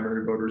Republican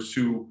primary voters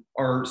who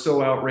are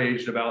so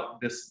outraged about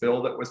this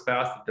bill that was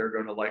passed that they're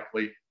going to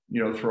likely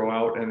throw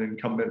out an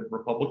incumbent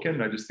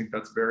Republican. I just think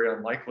that's very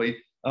unlikely,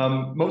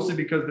 mostly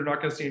because they're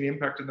not going to see any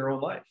impact in their own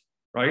life.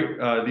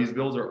 Right? These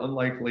bills are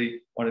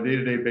unlikely on a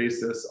day-to-day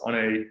basis on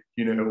a,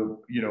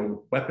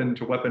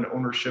 weapon-to-weapon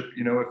ownership. If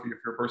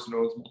you're a person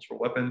who owns multiple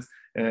weapons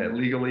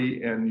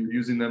legally and you're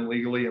using them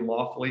legally and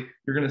lawfully,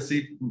 you're going to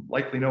see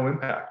likely no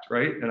impact,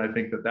 right? And I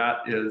think that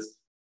is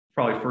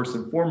probably first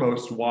and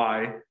foremost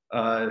why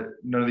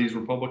none of these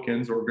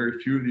Republicans, or very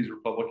few of these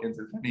Republicans,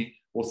 if any,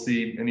 will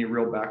see any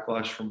real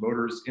backlash from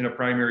voters in a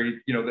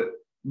primary, that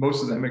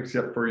most of them,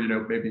 except for,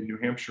 maybe New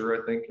Hampshire,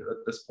 I think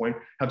at this point,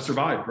 have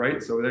survived,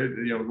 right? So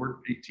we're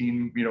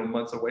 18,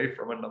 months away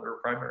from another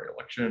primary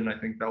election. And I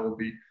think that will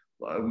be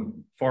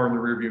far in the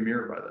rearview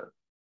mirror by then.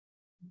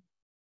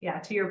 Yeah,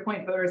 to your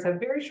point, voters have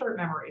very short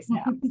memories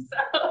now.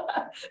 So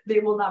they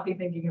will not be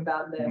thinking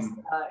about this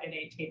in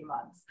 18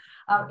 months.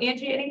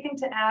 Angie, anything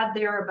to add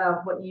there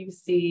about what you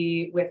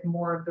see with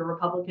more of the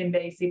Republican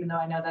base, even though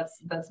I know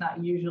that's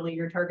not usually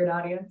your target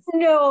audience?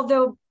 No,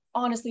 although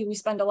honestly, we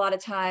spend a lot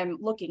of time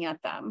looking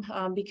at them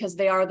because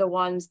they are the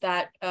ones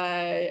that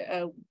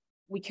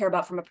we care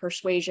about from a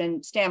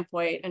persuasion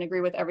standpoint, and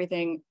agree with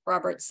everything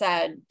Robert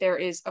said. There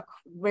is a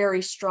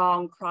very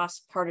strong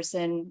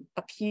cross-partisan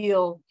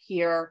appeal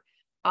here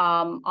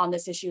on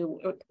this issue,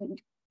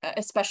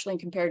 especially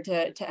compared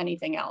to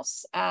anything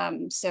else.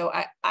 So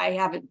I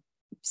haven't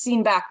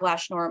seen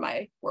backlash, nor am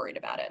I worried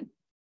about it.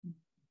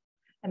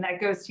 And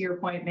that goes to your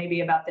point maybe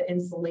about the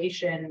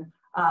insulation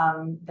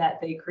that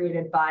they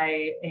created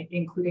by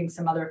including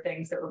some other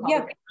things that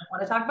Republicans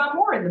want to talk about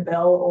more in the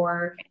bill,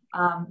 or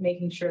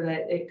making sure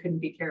that it couldn't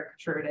be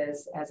caricatured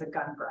as a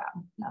gun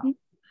grab. No.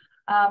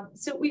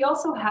 So we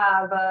also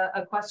have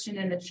a question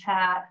in the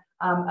chat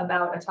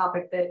about a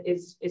topic that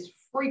is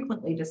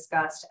frequently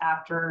discussed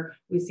after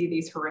we see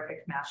these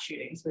horrific mass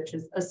shootings, which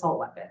is assault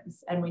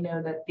weapons. And we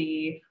know that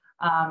the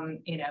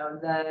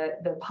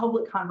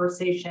public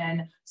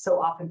conversation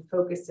so often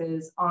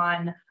focuses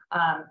on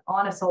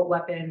assault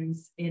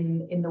weapons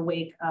in the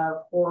wake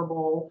of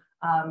horrible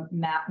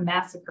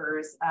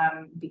massacres,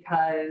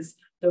 because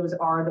those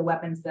are the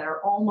weapons that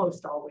are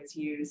almost always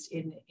used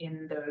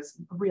in those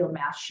real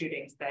mass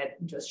shootings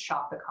that just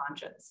shock the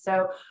conscience.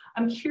 So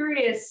I'm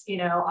curious,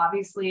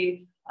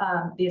 obviously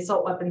the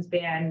assault weapons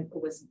ban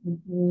was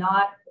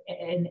not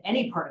in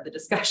any part of the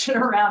discussion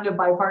around a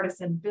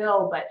bipartisan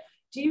bill, but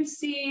do you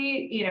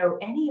see,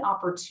 any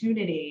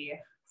opportunity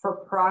for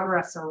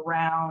progress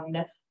around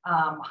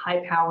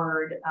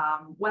high-powered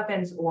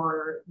weapons,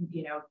 or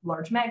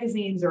large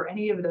magazines, or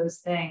any of those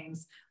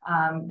things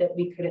that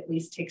we could at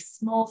least take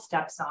small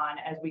steps on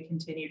as we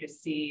continue to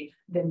see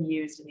them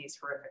used in these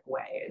horrific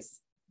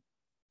ways?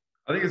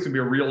 I think it's going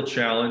to be a real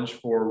challenge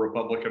for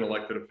Republican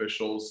elected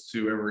officials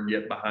to ever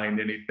get behind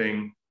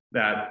anything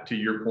that, to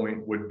your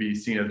point, would be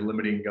seen as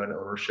limiting gun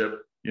ownership,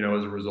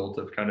 as a result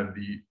of kind of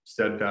the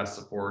steadfast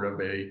support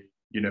of a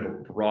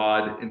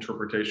broad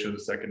interpretation of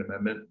the Second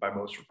Amendment by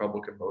most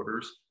Republican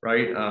voters,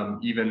 right?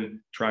 Even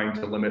trying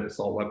to limit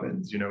assault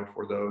weapons,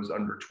 for those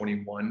under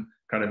 21,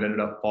 kind of ended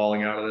up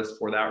falling out of this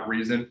for that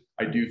reason.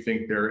 I do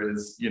think there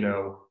is,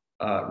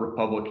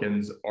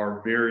 Republicans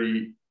are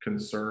very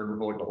concerned,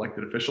 Republican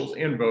elected officials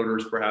and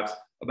voters perhaps,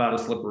 about a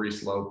slippery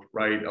slope,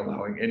 right?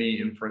 Allowing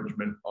any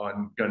infringement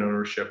on gun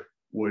ownership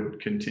would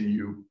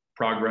continue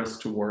progress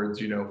towards,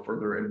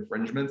 further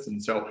infringements.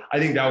 And so I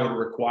think that would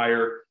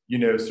require,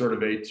 sort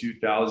of a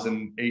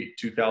 2008,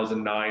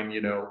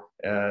 2009,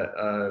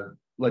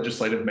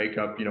 legislative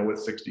makeup, with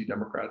 60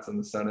 Democrats in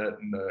the Senate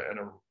and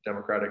a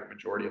Democratic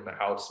majority in the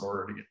House in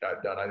order to get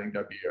that done. I think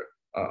that'd be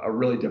a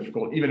really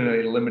difficult, even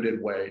in a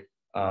limited way,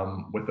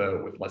 with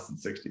less than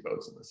 60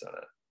 votes in the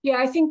Senate. Yeah,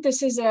 I think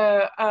this is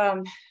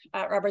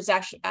Robert's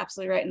actually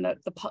absolutely right in the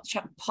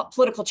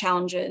political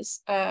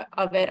challenges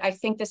of it. I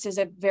think this is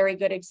a very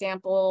good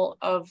example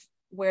of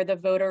where the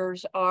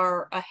voters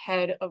are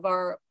ahead of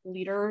our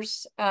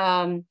leaders.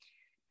 I've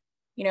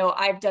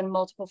done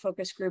multiple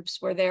focus groups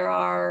where there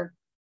are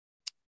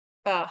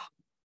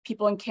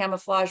people in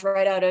camouflage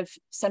right out of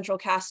central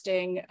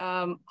casting,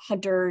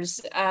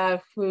 hunters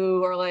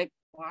who are like,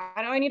 why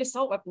do I need an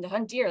assault weapon to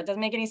hunt deer? It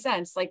doesn't make any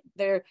sense. Like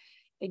they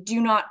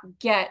do not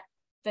get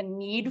the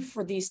need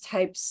for these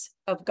types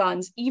of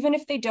guns, even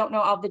if they don't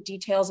know all the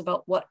details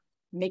about what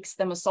makes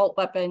them assault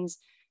weapons.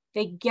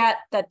 They get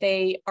that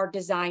they are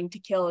designed to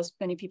kill as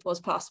many people as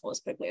possible, as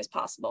quickly as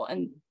possible,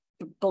 and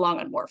belong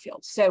on war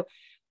fields. So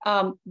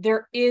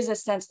there is a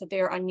sense that they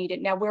are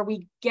unneeded. Now, where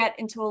we get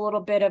into a little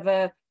bit of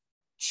a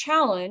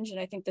challenge, and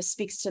I think this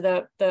speaks to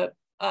the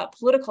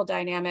political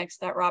dynamics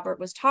that Robert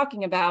was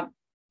talking about,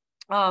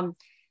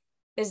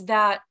 is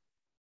that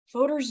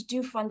voters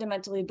do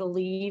fundamentally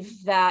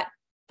believe that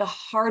the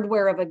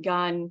hardware of a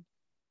gun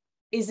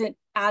isn't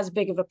as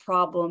big of a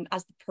problem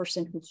as the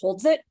person who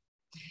holds it.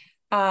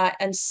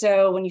 And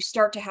so when you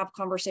start to have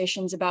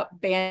conversations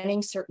about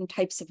banning certain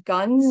types of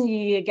guns,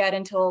 you get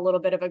into a little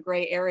bit of a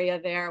gray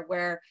area there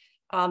where,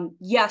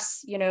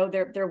 yes,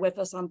 they're with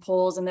us on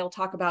polls and they'll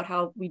talk about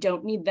how we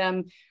don't need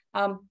them.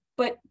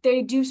 But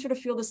they do sort of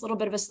feel this little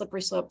bit of a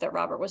slippery slope that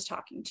Robert was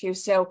talking to.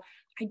 So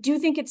I do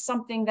think it's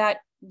something that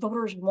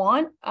voters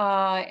want.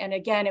 And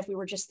again, if we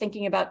were just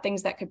thinking about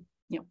things that could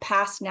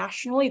pass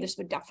nationally, this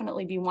would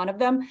definitely be one of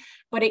them,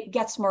 but it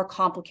gets more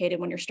complicated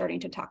when you're starting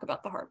to talk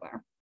about the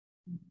hardware.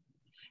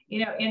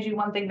 Angie,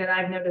 one thing that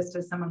I've noticed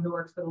as someone who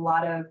works with a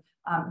lot of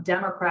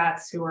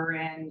Democrats who are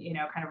in,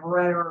 kind of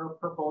red or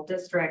purple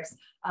districts,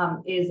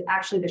 is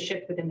actually the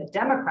shift within the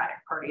Democratic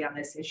Party on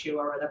this issue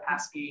over the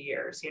past few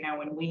years.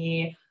 When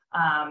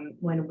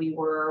we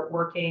were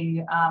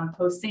working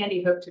post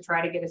Sandy Hook to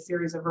try to get a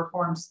series of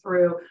reforms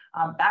through,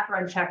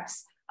 background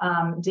checks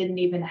didn't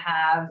even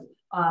have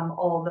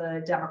all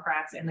the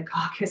Democrats in the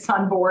caucus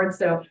on board.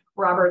 So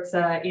Robert's,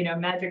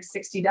 magic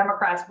 60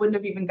 Democrats wouldn't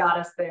have even got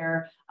us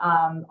there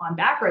on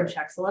background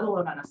checks, let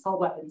alone on assault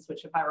weapons,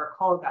 which, if I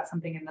recall, got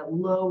something in the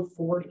low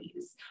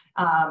 40s,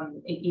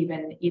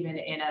 even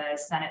in a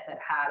Senate that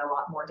had a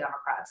lot more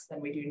Democrats than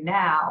we do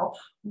now.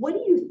 What do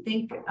you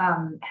think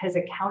has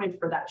accounted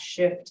for that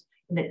shift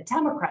in the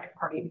Democratic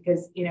Party?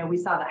 Because, we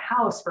saw the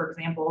House, for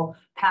example,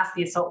 pass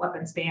the assault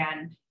weapons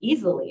ban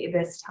easily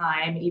this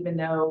time, even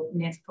though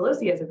Nancy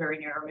Pelosi has a very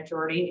narrow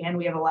majority, and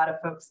we have a lot of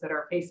folks that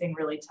are facing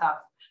really tough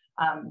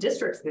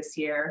districts this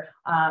year,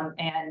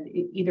 and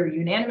either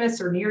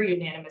unanimous or near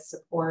unanimous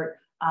support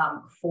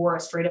for a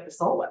straight up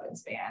assault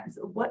weapons ban.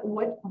 So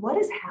what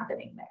is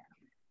happening there?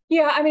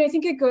 Yeah, I mean, I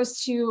think it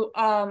goes to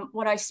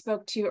what I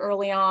spoke to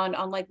early on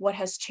like what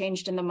has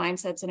changed in the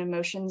mindsets and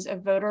emotions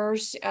of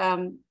voters.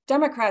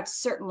 Democrats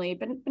certainly,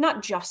 but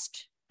not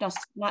just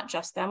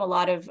them. A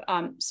lot of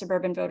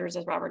suburban voters,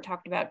 as Robert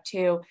talked about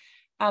too.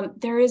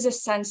 There is a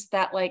sense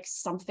that like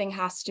something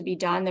has to be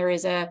done. There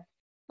is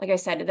like I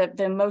said,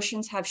 the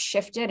emotions have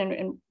shifted,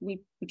 and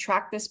we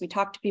track this. We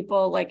talk to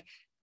people like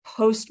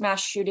post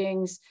mass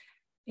shootings.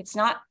 It's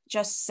not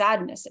just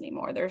sadness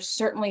anymore. There's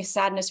certainly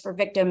sadness for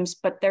victims,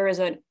 but there is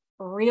a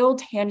real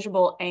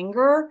tangible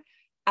anger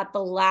at the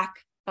lack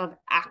of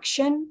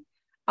action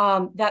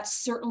that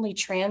certainly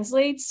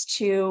translates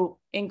to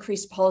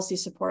increased policy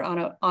support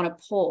on a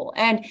poll.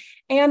 And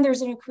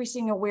there's an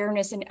increasing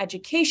awareness and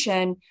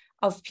education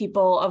of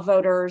people, of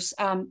voters,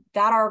 that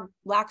our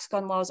lax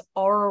gun laws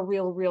are a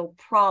real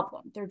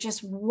problem. There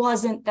just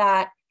wasn't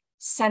that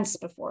sense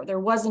before. There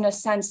wasn't a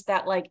sense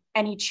that like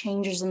any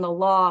changes in the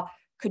law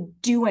could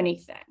do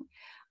anything.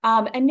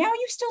 And now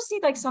you still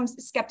see like some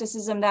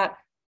skepticism that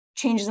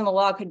changes in the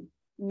law could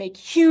make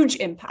huge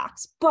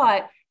impacts,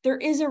 but there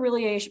is a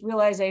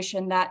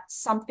realization that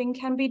something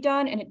can be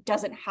done and it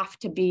doesn't have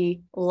to be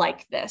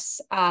like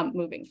this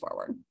moving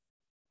forward.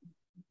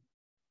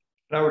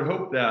 And I would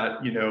hope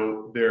that,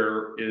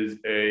 there is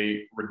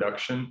a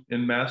reduction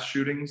in mass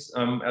shootings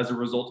as a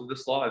result of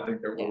this law. I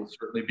think there will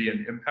certainly be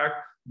an impact,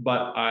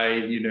 but I,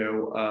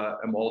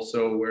 am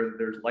also aware that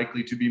there's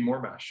likely to be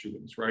more mass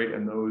shootings, right?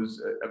 And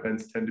those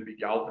events tend to be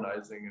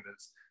galvanizing. And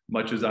as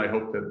much as I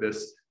hope that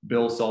this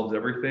bill solves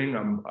everything,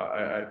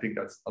 I think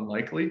that's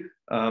unlikely.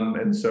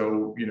 And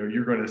so,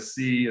 you're going to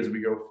see as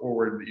we go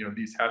forward,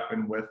 these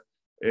happen with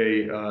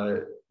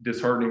a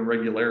disheartening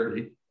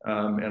regularity.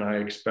 And I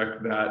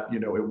expect that,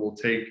 it will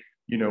take,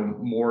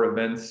 more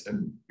events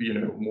and,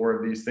 more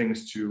of these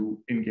things to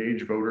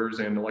engage voters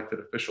and elected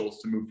officials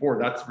to move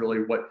forward. That's really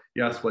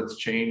what's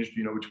changed,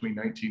 between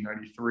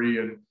 1993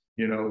 and,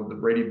 the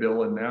Brady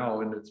bill and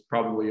now, and it's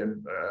probably a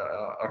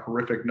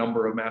horrific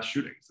number of mass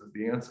shootings is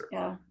the answer.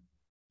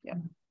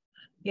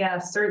 Yeah,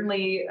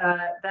 certainly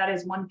that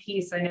is one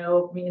piece. I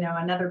know,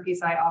 another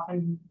piece I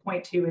often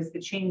point to is the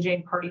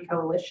changing party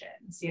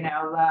coalitions.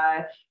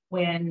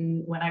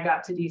 When I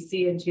got to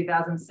DC in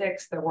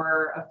 2006, there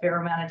were a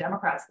fair amount of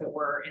Democrats that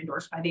were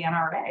endorsed by the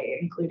NRA,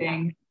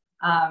 including,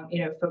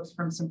 folks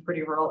from some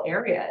pretty rural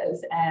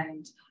areas.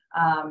 And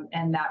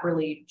that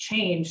really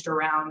changed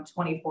around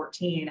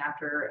 2014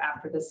 after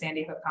the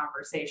Sandy Hook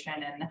conversation.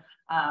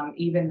 And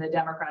even the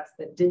Democrats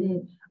that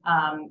didn't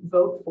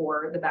vote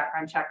for the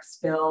background checks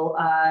bill,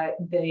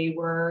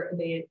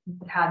 they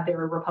had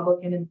their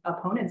Republican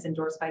opponents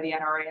endorsed by the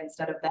NRA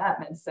instead of them.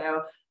 And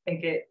so I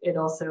think it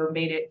also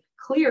made it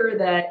clear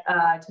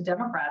that to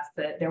Democrats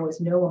that there was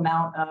no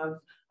amount of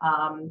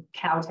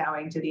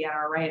kowtowing to the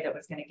NRA that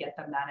was going to get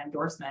them that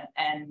endorsement.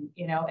 And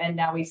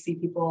now we see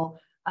people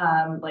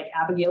like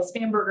Abigail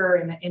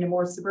Spanberger in a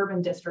more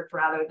suburban district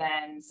rather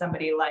than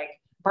somebody like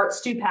Bart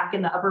Stupak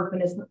in the Upper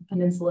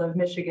Peninsula of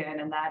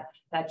Michigan, and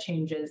that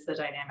changes the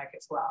dynamic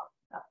as well.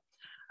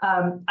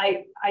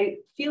 I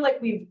feel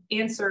like we've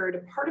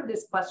answered part of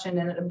this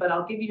question, but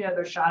I'll give you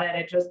another shot at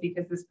it just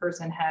because this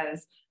person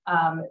has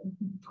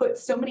put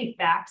so many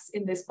facts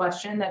in this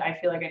question that I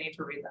feel like I need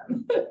to read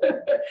them.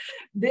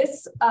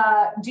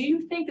 Do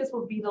you think this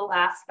will be the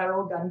last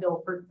federal gun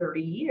bill for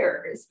 30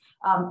 years?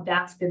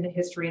 That's been the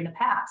history in the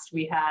past.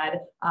 We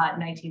had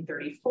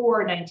 1934,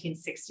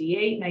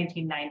 1968,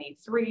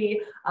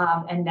 1993,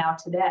 and now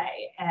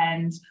today.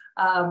 And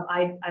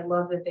I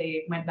love that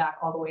they went back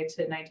all the way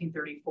to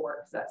 1934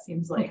 because that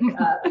seems like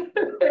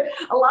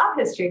a lot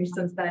has changed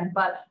since then.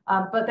 But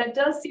that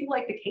does seem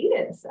like the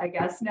cadence, I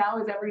guess, now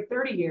is every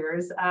 30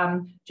 years.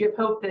 Do you have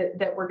hope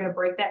that we're going to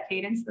break that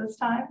cadence this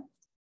time?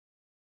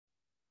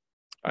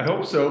 I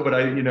hope so, but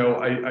I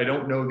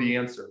don't know the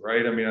answer,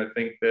 right? I mean, I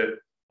think that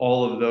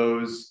all of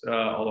those,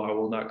 although I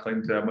will not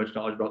claim to have much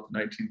knowledge about the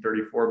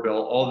 1934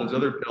 bill, all those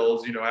other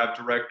bills, have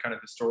direct kind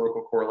of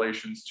historical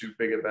correlations to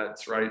big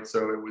events, right?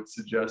 So it would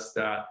suggest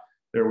that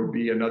there would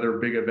be another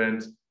big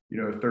event,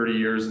 30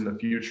 years in the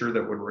future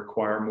that would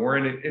require more.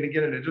 And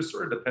again, it just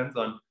sort of depends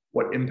on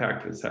what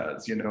impact this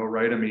has,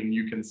 right? I mean,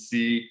 you can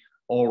see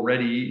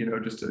already,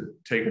 just to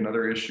take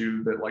another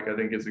issue that I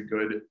think is a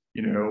good,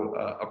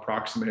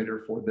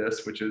 approximator for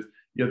this, which is,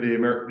 the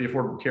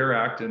Affordable Care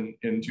Act in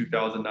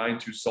 2009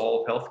 to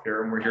solve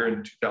healthcare. And we're here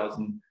in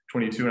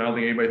 2022, and I don't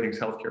think anybody thinks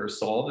healthcare is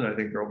solved. And I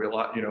think there will be a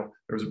lot, there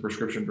was a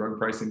prescription drug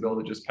pricing bill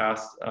that just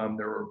passed.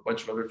 There were a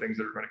bunch of other things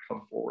that are going to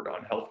come forward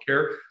on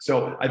healthcare.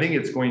 So I think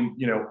it's going,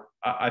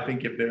 I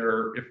think if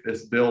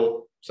this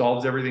bill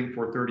solves everything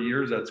for 30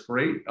 years, that's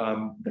great.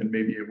 Then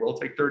maybe it will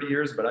take 30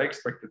 years, but I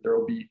expect that there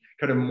will be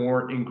kind of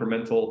more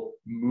incremental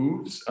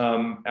moves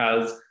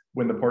as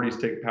when the parties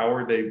take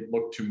power, they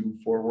look to move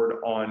forward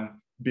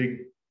on big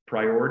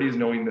priorities,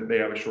 knowing that they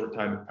have a short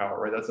time in power,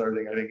 right? That's another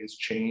thing I think has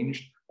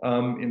changed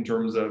in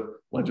terms of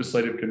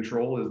legislative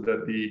control, is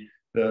that the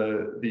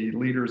the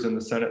leaders in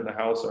the Senate and the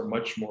House are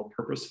much more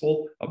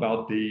purposeful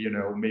about the,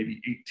 maybe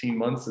 18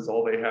 months is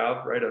all they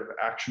have, right, of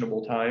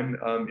actionable time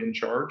in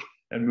charge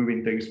and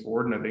moving things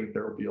forward. And I think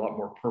there will be a lot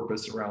more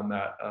purpose around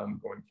that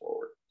going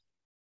forward.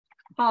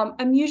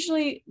 I'm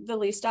usually the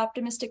least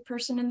optimistic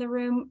person in the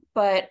room,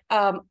 but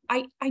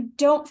I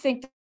don't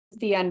think that's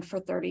the end for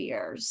 30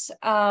 years.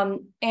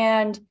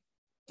 And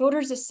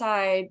voters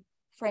aside,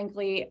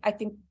 frankly, I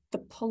think the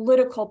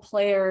political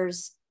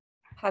players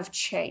have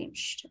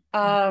changed.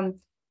 The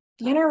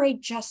NRA,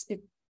 just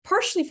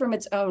partially from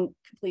its own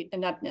complete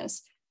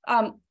ineptness,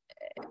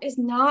 is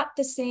not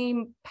the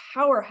same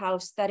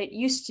powerhouse that it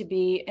used to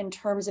be in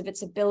terms of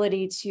its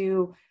ability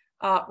to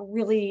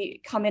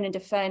really come in and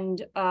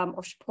defend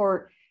or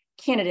support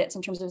candidates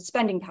in terms of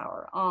spending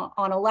power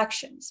on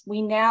elections.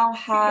 We now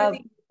have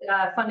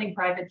funding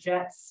private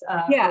jets.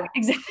 Yeah,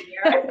 exactly.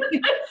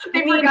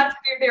 They forgot to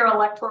do their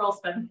electoral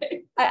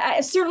spending.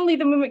 Certainly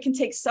the movement can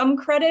take some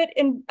credit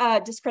in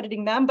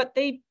discrediting them, but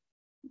they,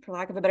 for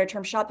lack of a better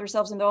term, shot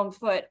themselves in their own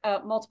foot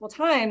multiple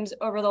times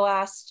over the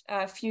last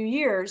few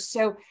years.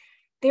 So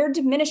they're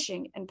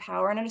diminishing in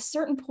power. And at a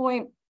certain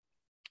point,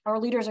 our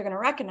leaders are going to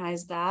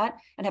recognize that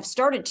and have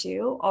started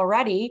to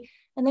already.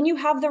 And then you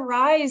have the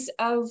rise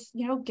of,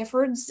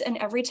 Giffords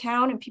in every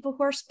town and people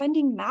who are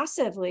spending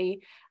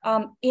massively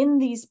in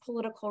these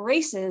political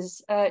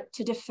races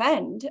to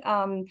defend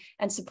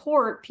and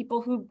support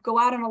people who go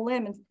out on a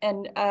limb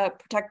and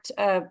protect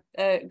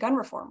gun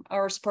reform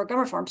or support gun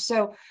reform.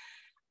 So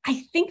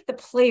I think the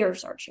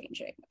players are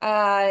changing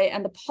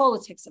and the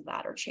politics of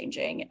that are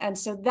changing. And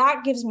so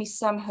that gives me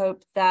some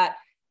hope that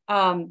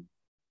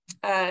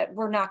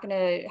we're not going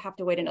to have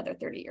to wait another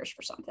 30 years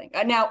for something.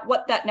 Now,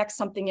 what that next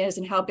something is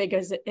and how big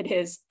it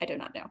is, I do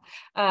not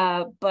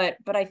know.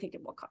 But I think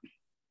it will come.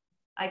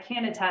 I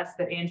can attest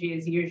that Angie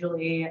is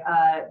usually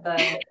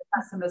the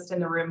pessimist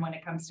in the room when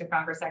it comes to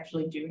Congress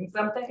actually doing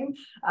something.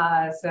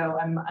 So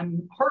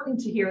I'm heartened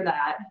to hear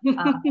that.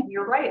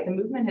 You're right. The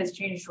movement has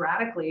changed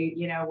radically.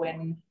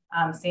 When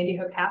Sandy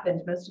Hook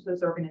happened, most of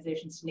those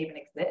organizations didn't even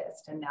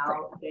exist. And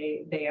now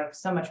they have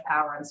so much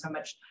power and so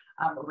much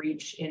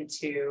reach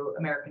into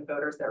American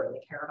voters that really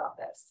care about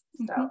this.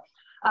 So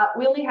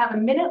we only have a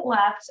minute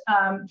left.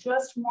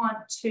 Just want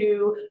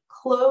to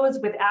close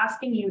with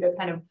asking you to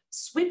kind of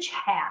switch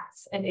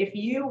hats. And if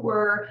you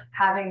were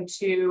having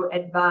to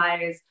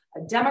advise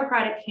a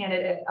Democratic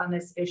candidate on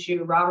this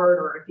issue, Robert,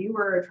 or if you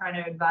were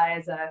trying to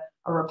advise a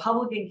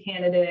Republican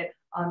candidate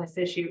on this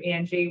issue,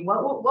 Angie,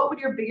 what would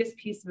your biggest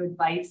piece of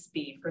advice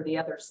be for the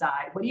other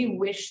side? What do you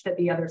wish that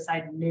the other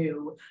side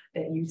knew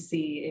that you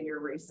see in your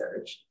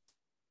research?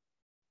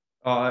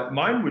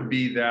 Mine would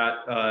be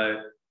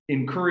that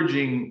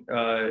encouraging,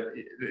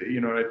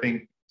 and I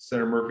think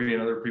Senator Murphy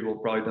and other people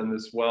have probably done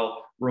this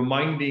well,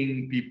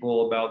 reminding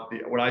people about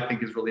what I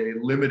think is really a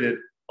limited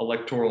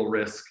electoral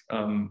risk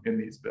in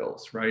these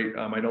bills, right?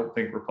 I don't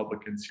think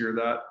Republicans hear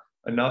that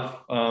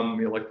enough,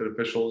 the elected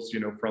officials,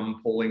 from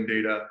polling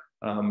data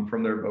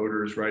from their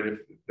voters, right? If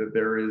that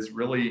there is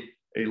really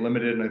a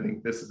limited, and I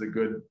think this is a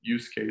good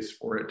use case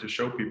for it to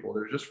show people,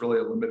 there's just really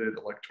a limited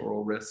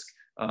electoral risk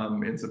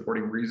in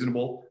supporting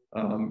reasonable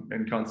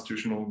and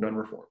constitutional gun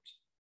reforms.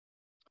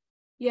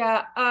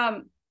 Yeah,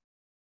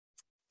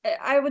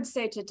 I would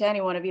say to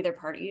anyone of either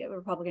party,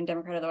 Republican,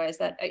 Democrat, otherwise,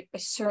 that I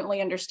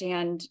certainly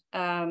understand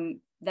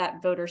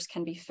that voters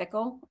can be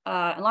fickle,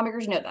 and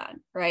lawmakers know that,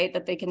 right?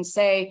 That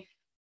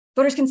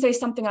voters can say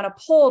something on a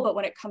poll, but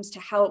when it comes to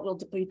how it will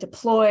be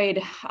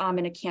deployed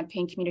in a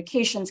campaign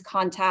communications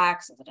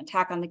context, as an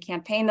attack on the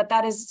campaign,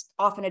 that is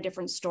often a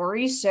different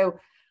story. So,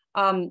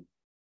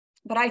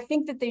 but I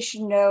think that they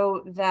should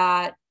know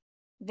that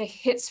the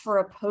hits for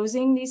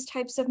opposing these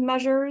types of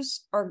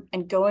measures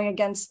and going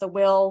against the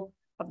will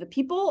of the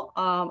people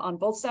on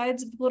both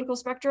sides of the political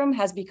spectrum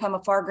has become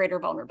a far greater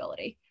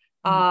vulnerability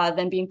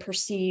than being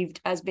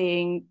perceived as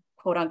being,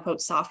 quote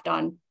unquote, soft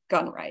on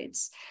gun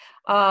rights.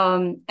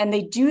 And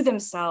they do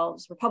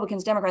themselves,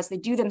 Republicans, Democrats, they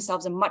do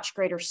themselves a much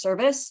greater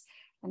service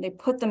and they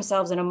put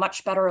themselves in a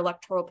much better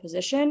electoral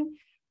position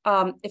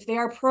if they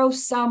are pro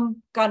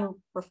some gun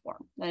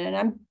reform. And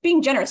I'm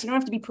being generous, you don't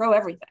have to be pro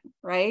everything,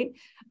 right?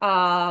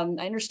 I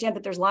understand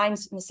that there's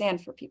lines in the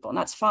sand for people and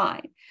that's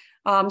fine.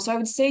 So I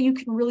would say you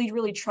can really,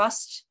 really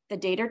trust the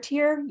data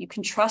tier. You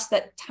can trust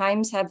that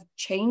times have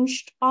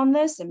changed on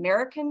this.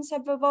 Americans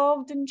have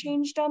evolved and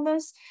changed on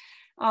this.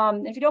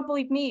 If you don't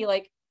believe me,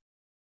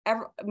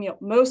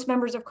 most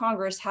members of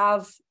Congress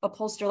have a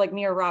pollster like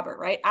me or Robert,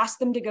 right? Ask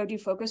them to go do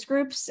focus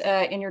groups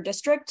in your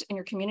district, in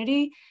your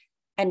community,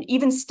 and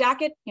even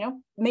stack it,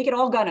 make it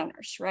all gun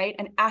owners, right?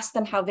 And ask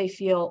them how they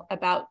feel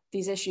about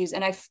these issues.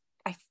 And I'm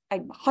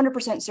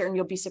 100% certain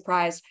you'll be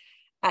surprised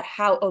at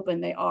how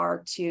open they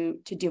are to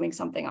doing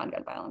something on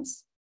gun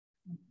violence.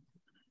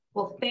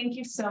 Well, thank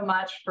you so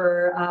much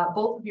for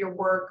both of your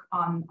work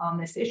on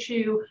this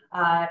issue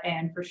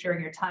and for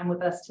sharing your time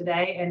with us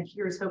today. And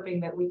here's hoping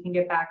that we can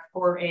get back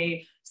for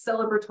a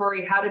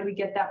celebratory, how did we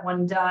get that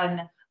one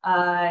done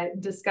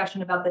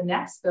discussion about the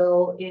next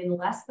bill in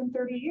less than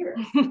 30 years.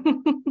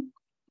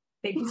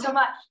 Thank you so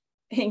much.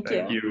 Thank you.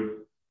 Thank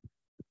you.